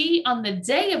 She, on the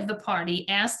day of the party,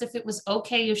 asked if it was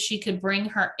okay if she could bring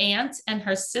her aunt and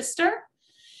her sister.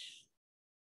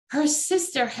 Her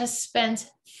sister has spent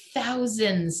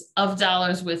thousands of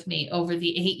dollars with me over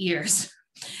the 8 years.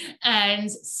 And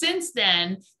since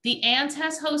then, the aunt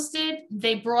has hosted,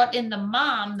 they brought in the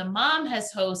mom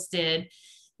has hosted.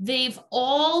 They've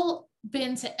all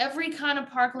been to every kind of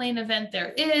Park Lane event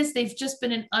there is. They've just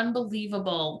been an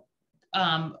unbelievable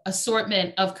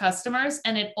assortment of customers.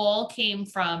 And it all came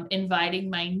from inviting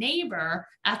my neighbor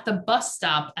at the bus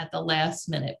stop at the last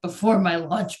minute before my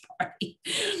launch party.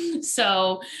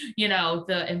 So, you know,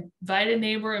 the invite a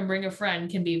neighbor and bring a friend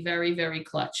can be very, very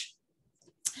clutch.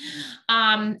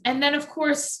 And then of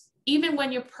course, even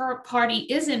when your party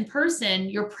is in person,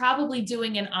 you're probably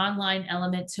doing an online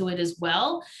element to it as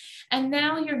well. And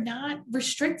now you're not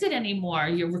restricted anymore.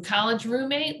 Your college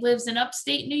roommate lives in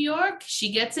upstate New York.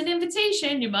 She gets an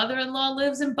invitation. Your mother-in-law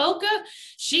lives in Boca.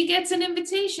 She gets an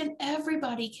invitation.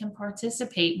 Everybody can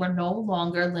participate. We're no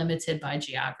longer limited by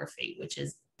geography, which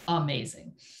is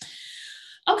amazing.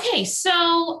 Okay,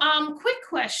 so quick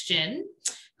question.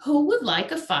 Who would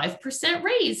like a 5%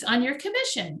 raise on your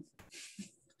commission?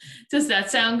 Does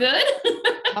that sound good?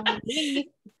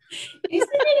 Isn't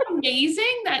it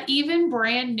amazing that even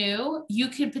brand new, you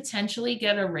could potentially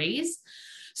get a raise?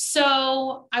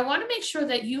 So I want to make sure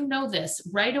that you know this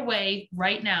right away,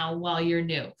 right now, while you're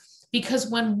new, because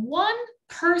when one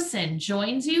person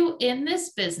joins you in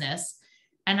this business,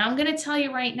 and I'm going to tell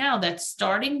you right now that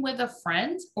starting with a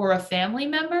friend or a family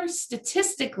member,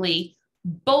 statistically,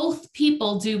 both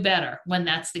people do better when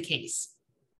that's the case.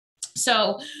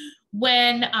 So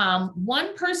when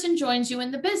one person joins you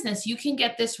in the business, you can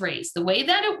get this raise. The way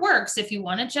that it works, if you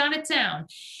want to jot it down,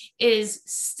 is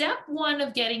step one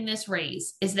of getting this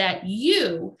raise is that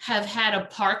you have had a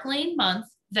Park Lane month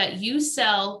that you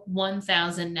sell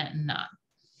 1,000 net and non.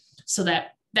 So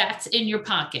that's in your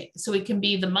pocket. So it can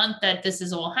be the month that this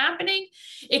is all happening.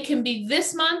 It can be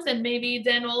this month, and maybe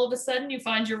then all of a sudden you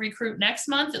find your recruit next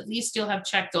month. At least you'll have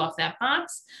checked off that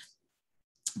box.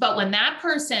 But when that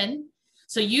person,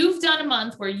 so you've done a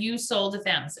month where you sold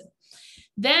 1,000.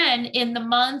 Then in the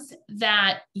month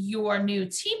that your new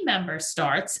team member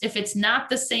starts, if it's not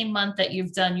the same month that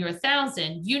you've done your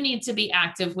 1,000, you need to be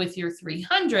active with your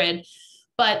 300.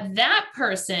 But that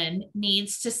person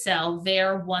needs to sell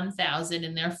their 1,000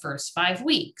 in their first 5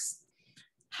 weeks.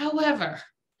 However,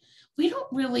 we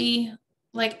don't really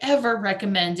ever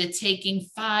recommend it taking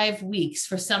 5 weeks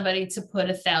for somebody to put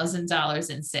 $1,000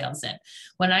 in sales in.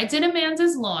 When I did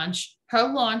Amanda's launch, her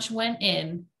launch went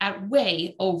in at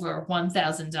way over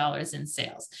 $1,000 in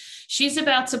sales. She's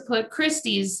about to put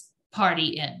Christy's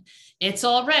party in. It's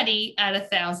already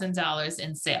at $1,000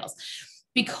 in sales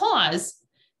because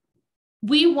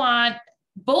we want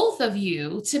both of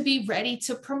you to be ready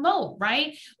to promote,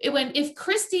 right? If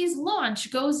Christy's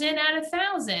launch goes in at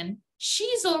 1,000,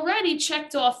 she's already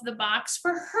checked off the box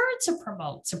for her to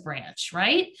promote to branch,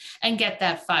 right? And get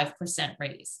that 5%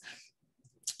 raise.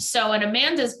 So, and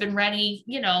Amanda's been ready,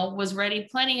 was ready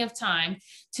plenty of time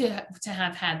to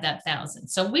have had that 1,000.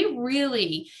 So we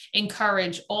really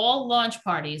encourage all launch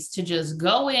parties to just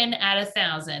go in at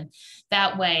 1,000.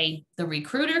 That way the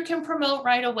recruiter can promote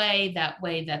right away. That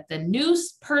way that the new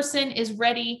person is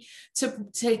ready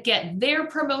to get their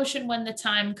promotion when the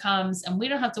time comes. And we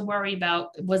don't have to worry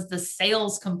about, was the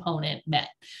sales component met?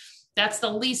 That's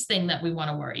the least thing that we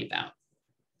want to worry about.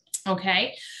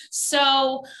 Okay.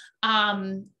 So,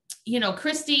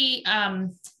 Christy,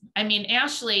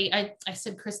 Ashley, I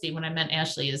said Christy when I meant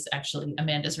Ashley is actually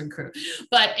Amanda's recruit,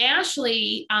 but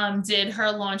Ashley did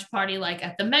her launch party like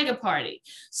at the mega party.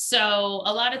 So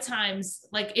a lot of times,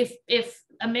 like if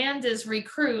Amanda's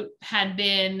recruit had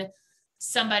been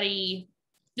somebody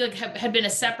like had been a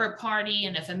separate party,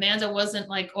 and if Amanda wasn't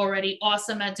like already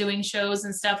awesome at doing shows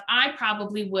and stuff, I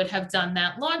probably would have done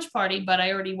that launch party, but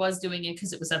I already was doing it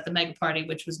because it was at the mega party,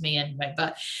 which was me anyway.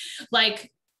 But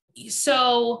like,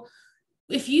 so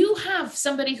if you have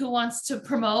somebody who wants to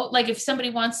promote, like if somebody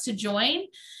wants to join,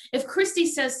 if Christy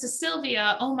says to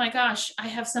Sylvia, oh my gosh, I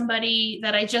have somebody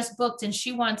that I just booked and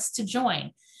she wants to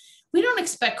join, we don't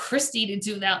expect Christy to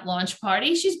do that launch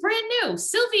party. She's brand new.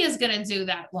 Sylvia's going to do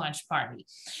that launch party.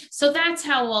 So that's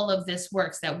how all of this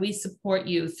works, that we support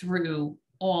you through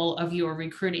all of your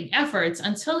recruiting efforts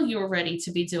until you're ready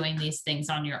to be doing these things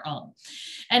on your own.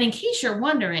 And in case you're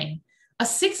wondering, a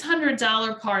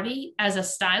 $600 party as a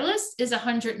stylist is a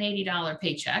 $180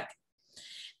 paycheck.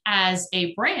 As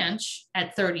a branch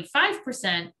at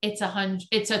 35%, it's a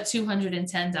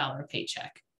 $210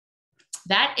 paycheck.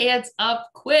 That adds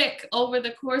up quick over the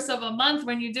course of a month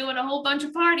when you're doing a whole bunch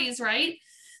of parties, right?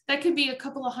 That could be a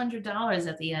couple of $100s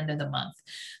at the end of the month.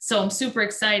 So I'm super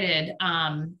excited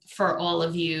for all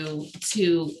of you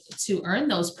to earn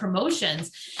those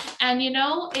promotions. And,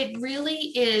 it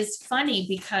really is funny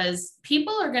because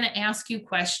people are going to ask you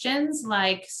questions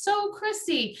like, so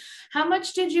Christy, how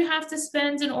much did you have to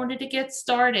spend in order to get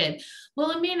started?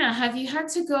 Well, Amina, have you had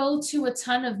to go to a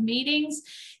ton of meetings?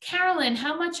 Carolyn,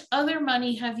 how much other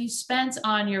money have you spent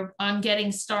on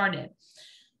getting started?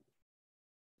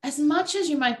 As much as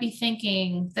you might be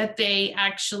thinking that they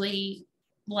actually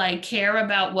like care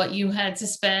about what you had to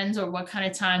spend or what kind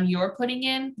of time you're putting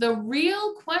in, the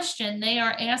real question they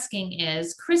are asking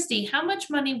is, Christy, how much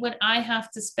money would I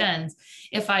have to spend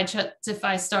if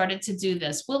I started to do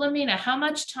this? Well, Amina, how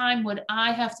much time would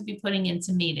I have to be putting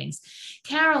into meetings?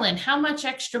 Carolyn, how much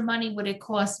extra money would it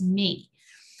cost me?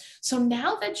 So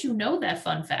now that you know that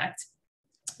fun fact,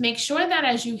 make sure that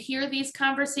as you hear these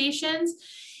conversations,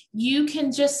 you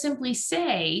can just simply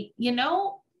say,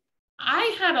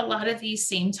 I had a lot of these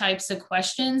same types of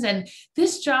questions, and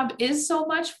this job is so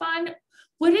much fun.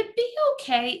 Would it be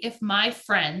okay if my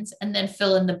friends, and then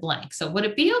fill in the blank? So would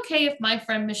it be okay if my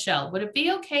friend Michelle? Would it be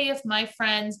okay if my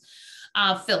friend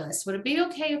Phyllis? Would it be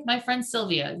okay if my friend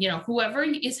Sylvia, whoever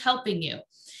is helping you,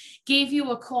 gave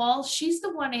you a call? She's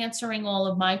the one answering all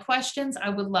of my questions. I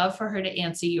would love for her to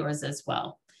answer yours as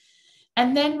well.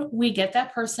 And then we get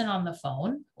that person on the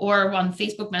phone or on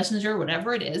Facebook Messenger,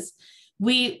 whatever it is.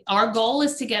 Our goal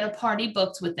is to get a party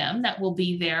booked with them that will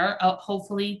be there,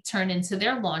 hopefully turn into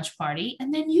their launch party.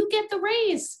 And then you get the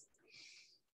raise.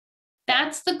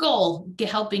 That's the goal,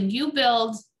 helping you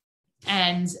build.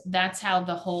 And that's how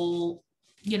the whole,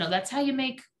 that's how you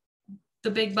make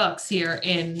the big bucks here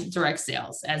in direct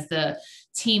sales. As the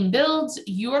team builds,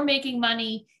 you're making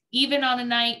money, even on a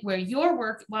night where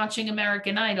you're watching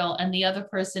American Idol and the other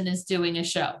person is doing a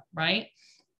show, right?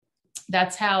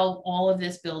 That's how all of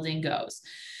this building goes.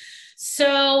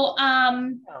 So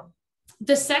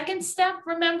the second step,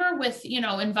 remember, with,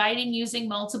 inviting using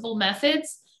multiple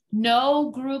methods,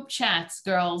 no group chats,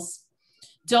 girls.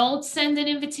 Don't send an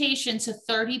invitation to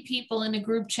 30 people in a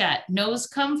group chat. No's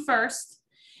come first.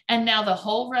 And now the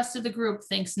whole rest of the group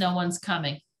thinks no one's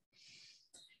coming.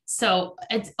 So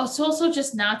it's also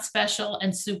just not special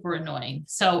and super annoying.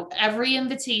 So every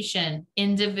invitation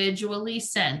individually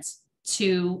sent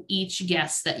to each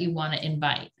guest that you want to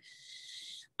invite.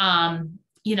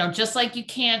 Just like you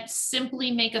can't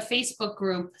simply make a Facebook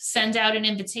group, send out an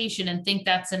invitation and think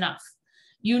that's enough.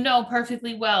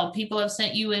 Perfectly well, people have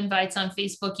sent you invites on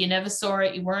Facebook. You never saw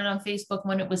it. You weren't on Facebook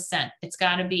when it was sent. It's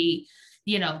got to be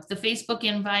the Facebook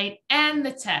invite and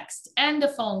the text and the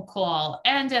phone call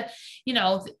and,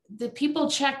 the people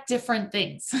check different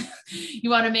things. You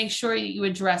want to make sure you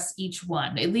address each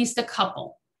one, at least a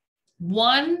couple.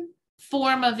 One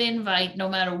form of invite, no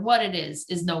matter what it is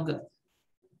no good.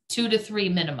 2 to 3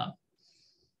 minimum.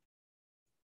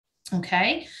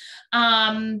 Okay.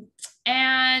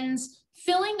 And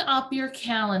filling up your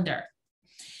calendar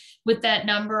with that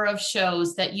number of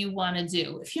shows that you want to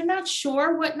do. If you're not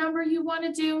sure what number you want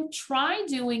to do, try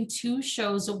doing 2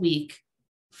 shows a week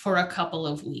for a couple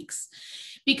of weeks,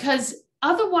 because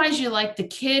otherwise you're like the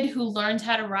kid who learned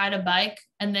how to ride a bike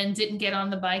and then didn't get on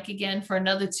the bike again for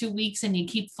another 2 weeks, and you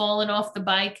keep falling off the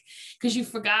bike because you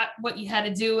forgot what you had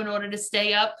to do in order to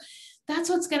stay up. that's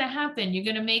what's going to happen. You're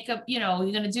going to make up, you're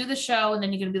going to do the show and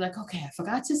then you're going to be like, okay, I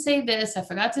forgot to say this. I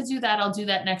forgot to do that. I'll do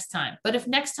that next time. But if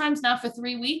next time's not for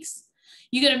 3 weeks,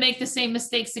 you're going to make the same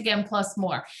mistakes again, plus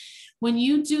more. When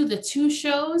you do the 2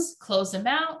 shows, close them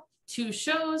out, 2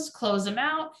 shows, close them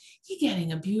out, you're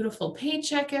getting a beautiful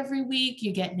paycheck every week.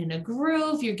 You're getting in a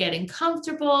groove. You're getting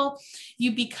comfortable.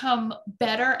 You become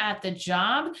better at the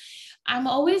job. I'm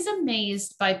always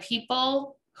amazed by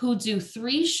people who do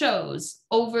 3 shows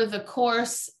over the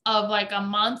course of like a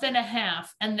month and a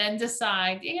half and then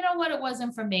decide, you know what, it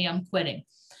wasn't for me, I'm quitting.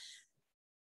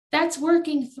 That's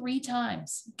working 3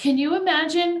 times. Can you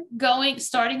imagine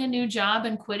starting a new job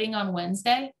and quitting on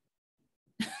Wednesday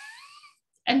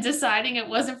and deciding it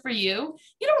wasn't for you?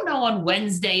 You don't know on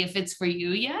Wednesday if it's for you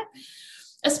yet.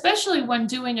 Especially when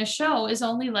doing a show is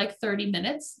only like 30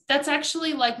 minutes. That's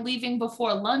actually like leaving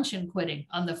before lunch and quitting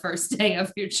on the first day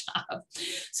of your job.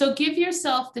 So give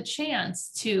yourself the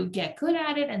chance to get good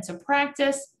at it and to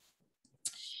practice.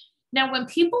 Now, when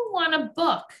people want to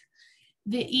book,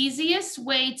 the easiest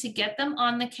way to get them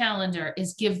on the calendar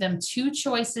is give them 2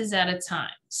 choices at a time.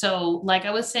 So like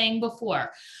I was saying before,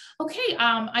 okay,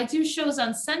 I do shows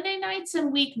on Sunday nights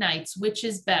and weeknights, which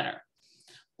is better?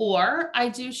 Or I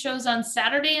do shows on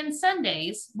Saturday and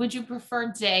Sundays. Would you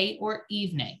prefer day or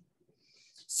evening?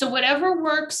 So whatever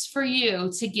works for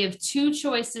you to give 2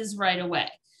 choices right away.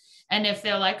 And if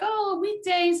they're like, oh,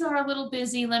 weekdays are a little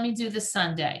busy, let me do the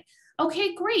Sunday.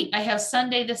 Okay, great. I have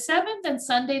Sunday the 7th and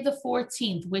Sunday the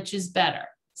 14th, which is better.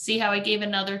 See how I gave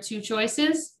another 2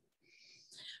 choices?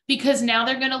 Because now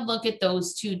they're going to look at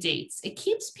those 2 dates. It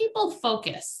keeps people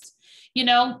focused.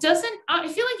 I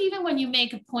feel like even when you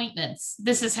make appointments,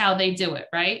 this is how they do it,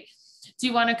 right? Do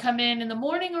you want to come in the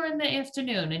morning or in the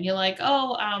afternoon? And you're like,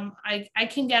 oh, I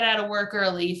can get out of work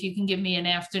early if you can give me an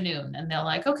afternoon. And they're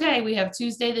like, okay, we have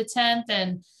Tuesday the 10th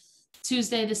and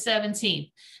Tuesday the 17th.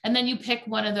 And then you pick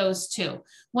one of those 2.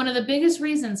 One of the biggest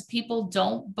reasons people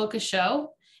don't book a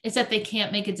show is that they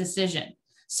can't make a decision.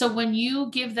 So when you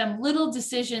give them little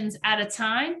decisions at a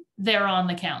time, they're on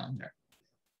the calendar.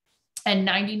 And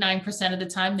 99% of the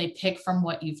time they pick from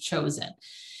what you've chosen.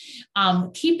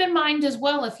 Keep in mind as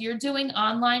well, if you're doing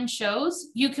online shows,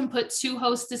 you can put 2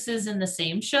 hostesses in the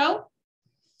same show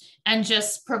and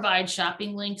just provide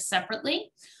shopping links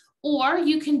separately. Or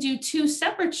you can do 2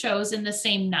 separate shows in the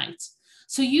same night.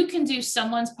 So you can do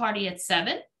someone's party at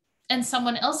 7 and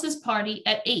someone else's party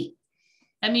at 8.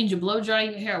 That means you blow dry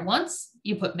your hair once,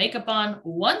 you put makeup on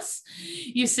once,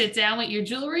 you sit down with your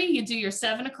jewelry, you do your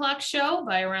 7 o'clock show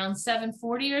by around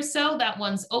 7:40 or so, that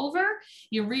one's over,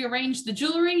 you rearrange the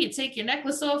jewelry, you take your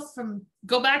necklace off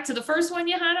go back to the first one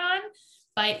you had on,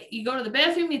 you go to the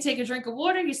bathroom, you take a drink of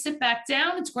water, you sit back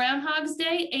down, it's Groundhog's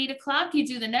Day, 8 o'clock, you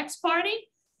do the next party.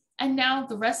 And now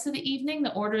the rest of the evening,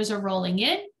 the orders are rolling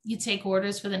in, you take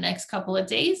orders for the next couple of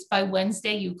days, by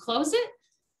Wednesday you close it.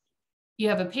 You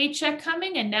have a paycheck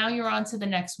coming and now you're on to the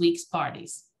next week's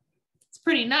parties. It's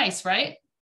pretty nice, right?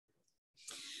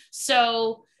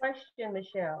 So. Question,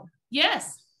 Michelle.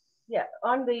 Yes. Yeah,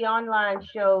 on the online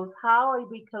shows, how are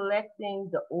we collecting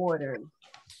the orders?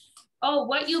 Oh,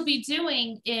 what you'll be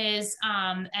doing is,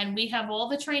 and we have all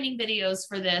the training videos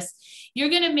for this, you're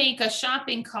going to make a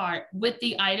shopping cart with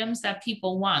the items that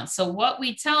people want. So what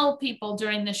we tell people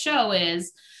during the show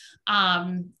is,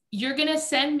 you're going to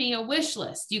send me a wish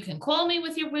list. You can call me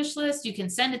with your wish list. You can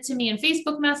send it to me in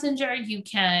Facebook Messenger. You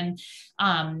can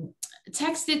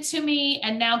text it to me.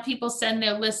 And now people send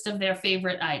their list of their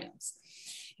favorite items.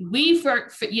 We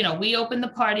open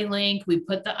the party link. We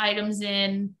put the items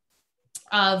in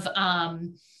of,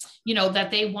 that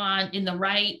they want in the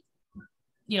right,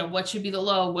 what should be the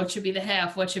low, what should be the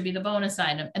half, what should be the bonus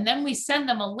item. And then we send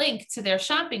them a link to their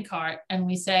shopping cart and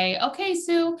we say, okay,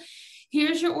 Sue,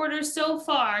 here's your order so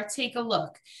far, take a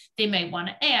look. They might want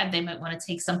to add, they might want to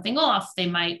take something off. They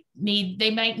might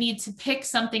need to pick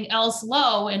something else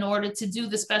low in order to do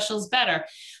the specials better.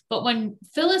 But when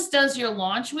Phyllis does your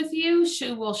launch with you,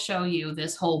 she will show you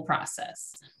this whole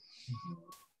process.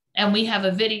 And we have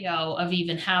a video of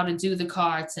even how to do the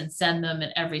carts and send them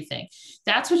and everything.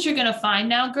 That's what you're going to find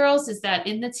now, girls, is that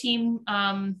in the Team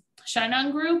Shine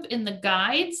On group, in the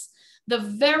guides, the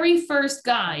very first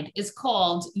guide is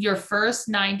called Your First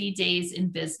 90 Days in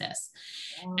Business.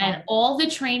 Wow. And all the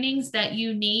trainings that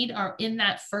you need are in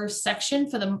that first section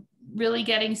for them really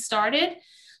getting started,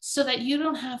 so that you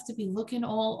don't have to be looking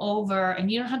all over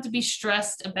and you don't have to be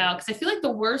stressed about, because I feel like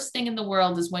the worst thing in the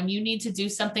world is when you need to do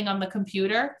something on the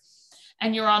computer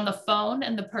and you're on the phone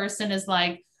and the person is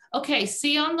like, okay,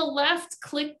 see on the left,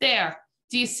 click there.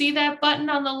 Do you see that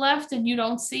button on the left? And you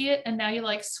don't see it. And now you're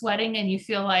like sweating and you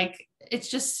feel like it's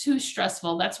just too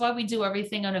stressful. That's why we do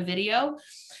everything on a video,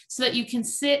 so that you can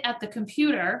sit at the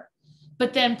computer,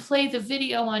 but then play the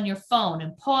video on your phone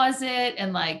and pause it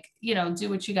and like, you know, do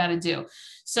what you got to do.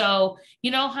 So,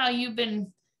 you know how you've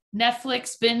been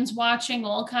Netflix binge watching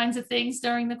all kinds of things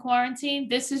during the quarantine?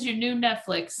 This is your new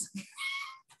Netflix.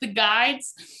 The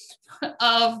guides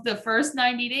of the first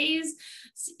 90 days,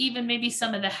 even maybe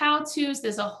some of the how-tos.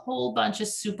 There's a whole bunch of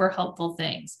super helpful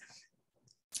things.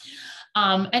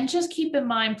 And just keep in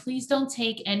mind, please don't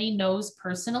take any no's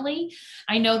personally.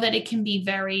 I know that it can be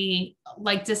very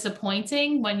like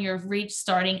disappointing when you're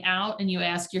starting out and you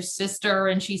ask your sister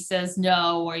and she says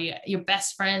no, or your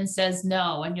best friend says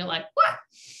no, and you're like, what?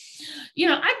 You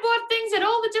know, I bought things at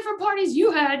all the different parties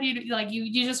you had.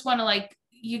 You just want to like,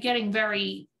 you're getting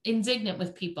very indignant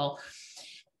with people.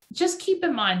 Just keep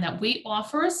in mind that we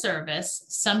offer a service.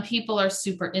 Some people are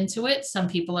super into it. Some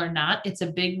people are not. It's a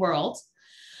big world.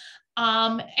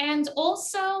 And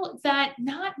also that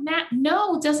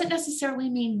no doesn't necessarily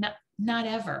mean not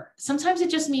ever. Sometimes it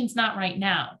just means not right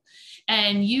now.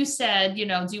 And you said, you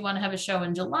know, do you want to have a show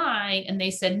in July? And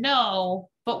they said no,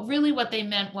 but really what they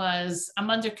meant was I'm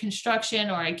under construction,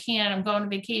 or I can't, I'm going on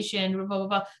vacation, blah, blah,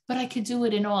 blah, but I could do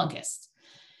it in August.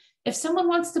 If someone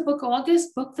wants to book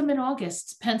August, book them in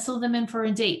August, pencil them in for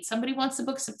a date. Somebody wants to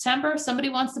book September, somebody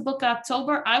wants to book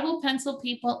October. I will pencil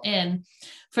people in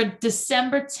for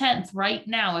December 10th right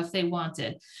now if they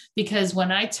wanted, because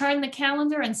when I turn the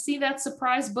calendar and see that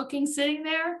surprise booking sitting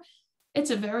there, it's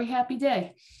a very happy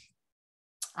day.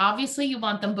 Obviously, you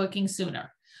want them booking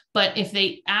sooner, but if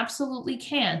they absolutely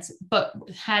can't, but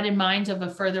had in mind of a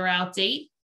further out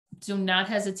date, do not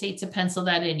hesitate to pencil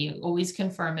that in. You always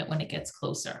confirm it when it gets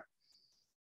closer.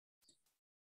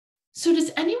 So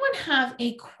does anyone have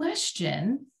a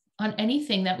question on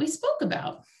anything that we spoke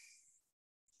about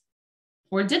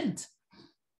or didn't?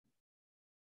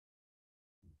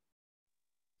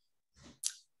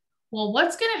 Well,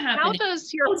 what's going to happen? How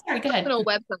does your sorry, go ahead. personal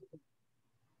website?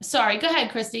 Sorry, go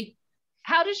ahead, Christy.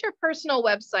 How does your personal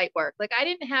website work? Like, I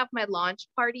didn't have my launch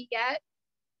party yet.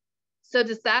 So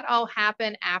does that all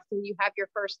happen after you have your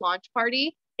first launch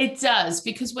party? It does,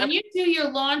 because when you do your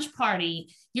launch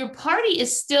party, your party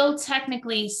is still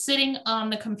technically sitting on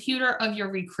the computer of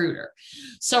your recruiter.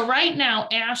 So right now,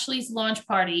 Ashley's launch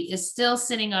party is still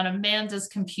sitting on Amanda's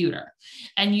computer,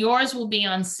 and yours will be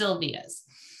on Sylvia's.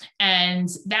 And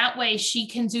that way she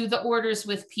can do the orders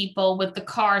with people with the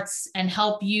carts and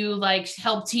help you, like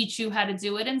help teach you how to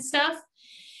do it and stuff.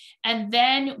 And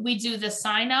then we do the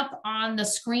sign up on the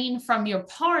screen from your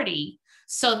party,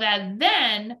 so that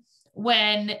then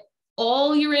when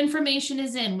all your information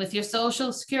is in with your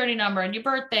social security number and your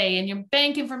birthday and your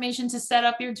bank information to set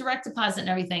up your direct deposit and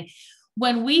everything,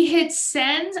 when we hit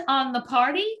send on the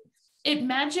party, it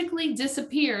magically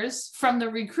disappears from the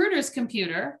recruiter's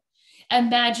computer and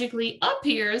magically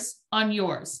appears on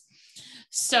yours.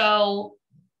 So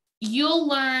you'll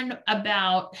learn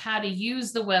about how to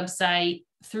use the website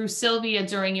through Sylvia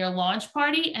during your launch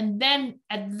party. And then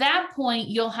at that point,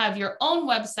 you'll have your own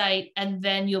website, and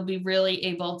then you'll be really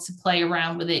able to play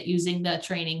around with it using the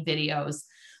training videos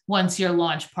once your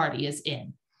launch party is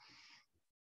in.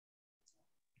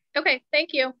 Okay, thank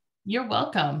you. You're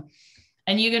welcome.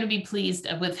 And you're going to be pleased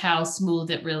with how smooth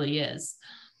it really is.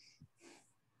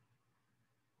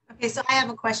 Okay, so I have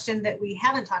a question that we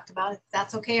haven't talked about, if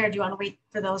that's okay, or do you want to wait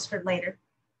for those for later?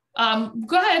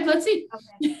 Go ahead, let's see.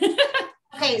 Okay.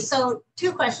 Okay, so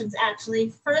two questions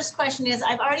actually. First question is,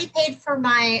 I've already paid for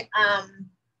my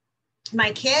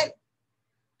my kit.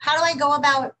 How do I go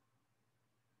about,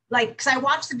 like, because I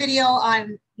watched the video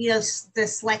on, you know, the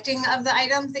selecting of the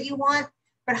items that you want,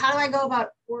 but how do I go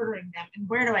about ordering them, and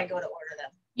where do I go to order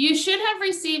them? You should have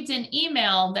received an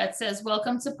email that says,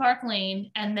 welcome to Park Lane.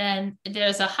 And then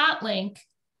there's a hot link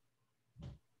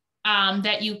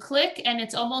that you click, and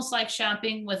it's almost like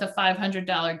shopping with a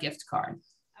 $500 gift card.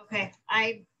 Okay,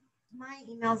 my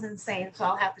email's insane, so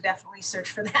I'll have to definitely search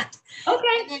for that.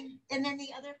 Okay. And then the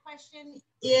other question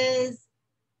is,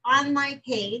 on my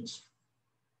page,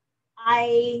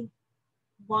 I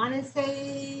want to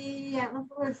say, I don't know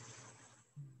if it was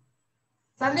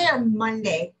Sunday or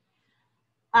Monday,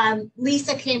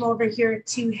 Lisa came over here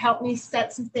to help me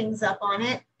set some things up on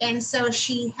it. And so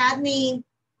she had me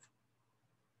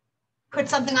put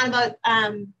something on about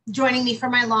joining me for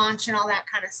my launch and all that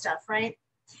kind of stuff, right?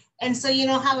 And so you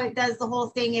know how it does the whole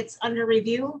thing, it's under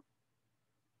review.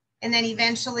 And then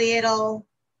eventually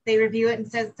they review it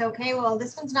and says, it's okay, well,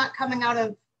 this one's not coming out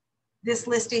of, this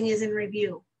listing is in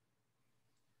review.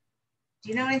 Do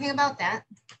you know anything about that?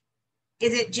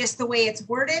 Is it just the way it's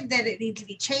worded that it needs to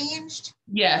be changed?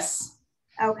 Yes.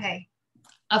 Okay.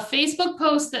 a Facebook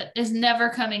post that is never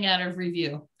coming out of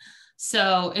review.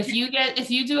 So if you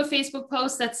do a Facebook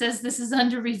post that says this is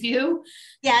under review.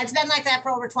 Yeah, it's been like that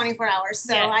for over 24 hours.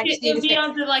 So yeah, I just need it'll to be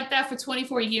under like that for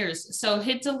 24 years. So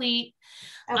hit delete.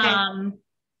 Okay.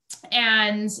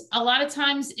 And a lot of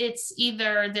times it's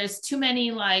either there's too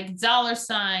many like dollar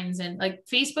signs, and like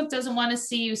Facebook doesn't want to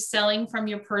see you selling from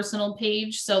your personal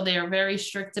page. So they're very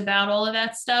strict about all of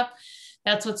that stuff.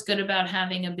 That's what's good about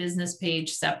having a business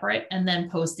page separate and then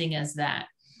posting as that.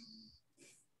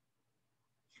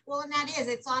 Well, and that is,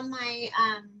 it's on my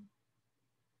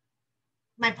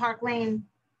my Park Lane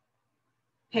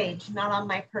page, not on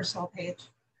my personal page.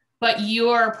 But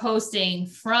you're posting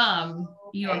from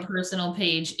your Okay. personal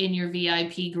page in your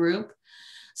VIP group.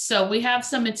 So we have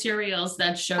some materials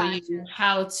that show you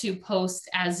how to post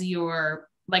as your,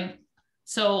 like,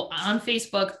 so on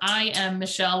Facebook, I am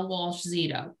Michelle Walsh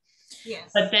Zito.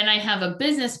 Yes. But then I have a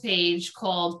business page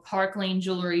called Park Lane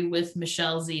Jewelry with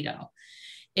Michelle Zito.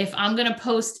 If I'm going to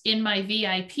post in my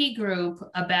VIP group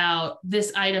about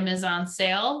this item is on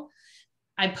sale,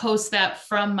 I post that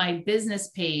from my business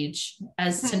page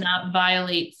as to not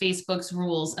violate Facebook's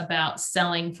rules about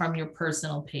selling from your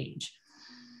personal page.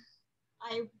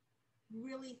 I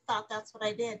really thought that's what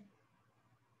I did.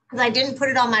 Because I didn't put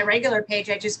it on my regular page.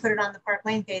 I just put it on the Park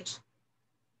Lane page.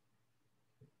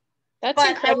 That's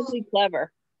incredibly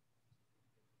clever.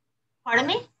 Pardon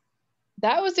me?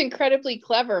 That was incredibly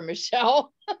clever,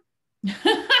 Michelle.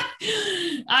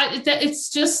 That's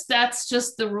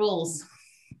just the rules.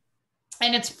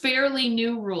 And it's fairly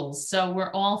new rules. So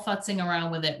we're all futzing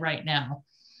around with it right now.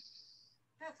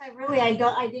 Yes,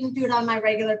 I didn't do it on my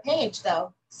regular page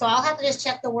though. So I'll have to just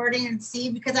check the wording and see,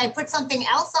 because I put something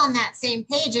else on that same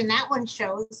page and that one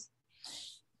shows.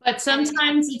 But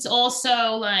sometimes it's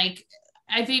also like,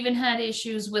 I've even had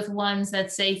issues with ones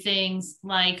that say things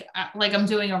like I'm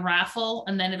doing a raffle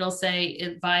and then it'll say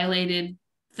it violated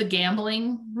the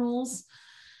gambling rules.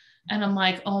 And I'm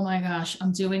like, oh my gosh,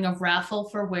 I'm doing a raffle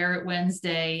for Wear It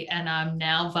Wednesday and I'm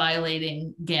now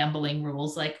violating gambling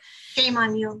rules. Like, shame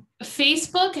on you.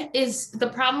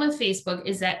 The problem with Facebook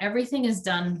is that everything is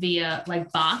done via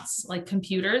like bots, like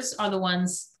computers are the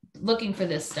ones looking for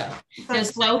this stuff.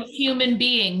 There's no human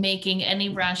being making any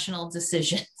rational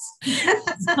decisions.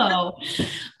 So,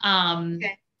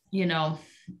 okay. You know,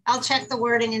 I'll check the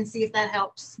wording and see if that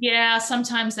helps. Yeah,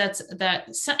 sometimes that's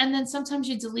that, and then sometimes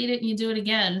you delete it and you do it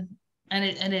again, and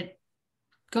it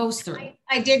goes through.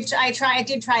 I did try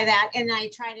that, and I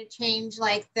tried to change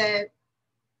like the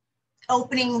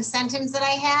opening sentence that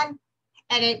I had,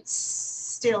 and it's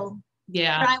still.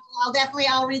 Yeah. But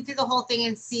I'll read through the whole thing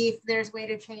and see if there's a way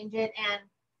to change it and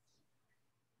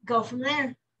go from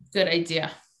there. Good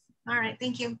idea. All right,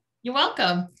 thank you. You're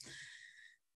welcome.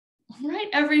 All right,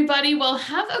 everybody. Well,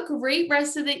 have a great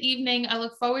rest of the evening. I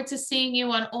look forward to seeing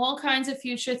you on all kinds of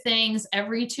future things.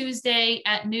 Every Tuesday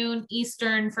at noon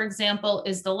Eastern, for example,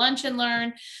 is the Lunch and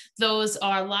Learn. Those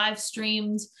are live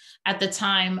streamed at the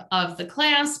time of the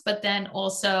class, but then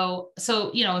also,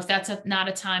 so, you know, if that's not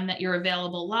a time that you're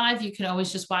available live, you can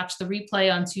always just watch the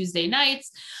replay on Tuesday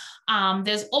nights.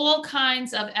 There's all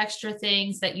kinds of extra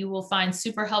things that you will find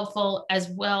super helpful, as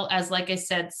well as, like I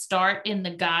said, start in the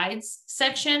guides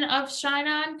section of Shine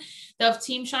On, of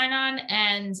Team Shine On.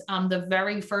 And the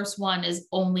very first one is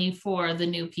only for the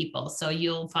new people. So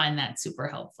you'll find that super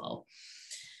helpful.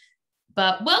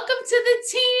 But welcome to the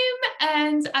team.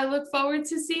 And I look forward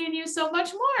to seeing you so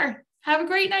much more. Have a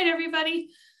great night,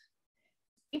 everybody.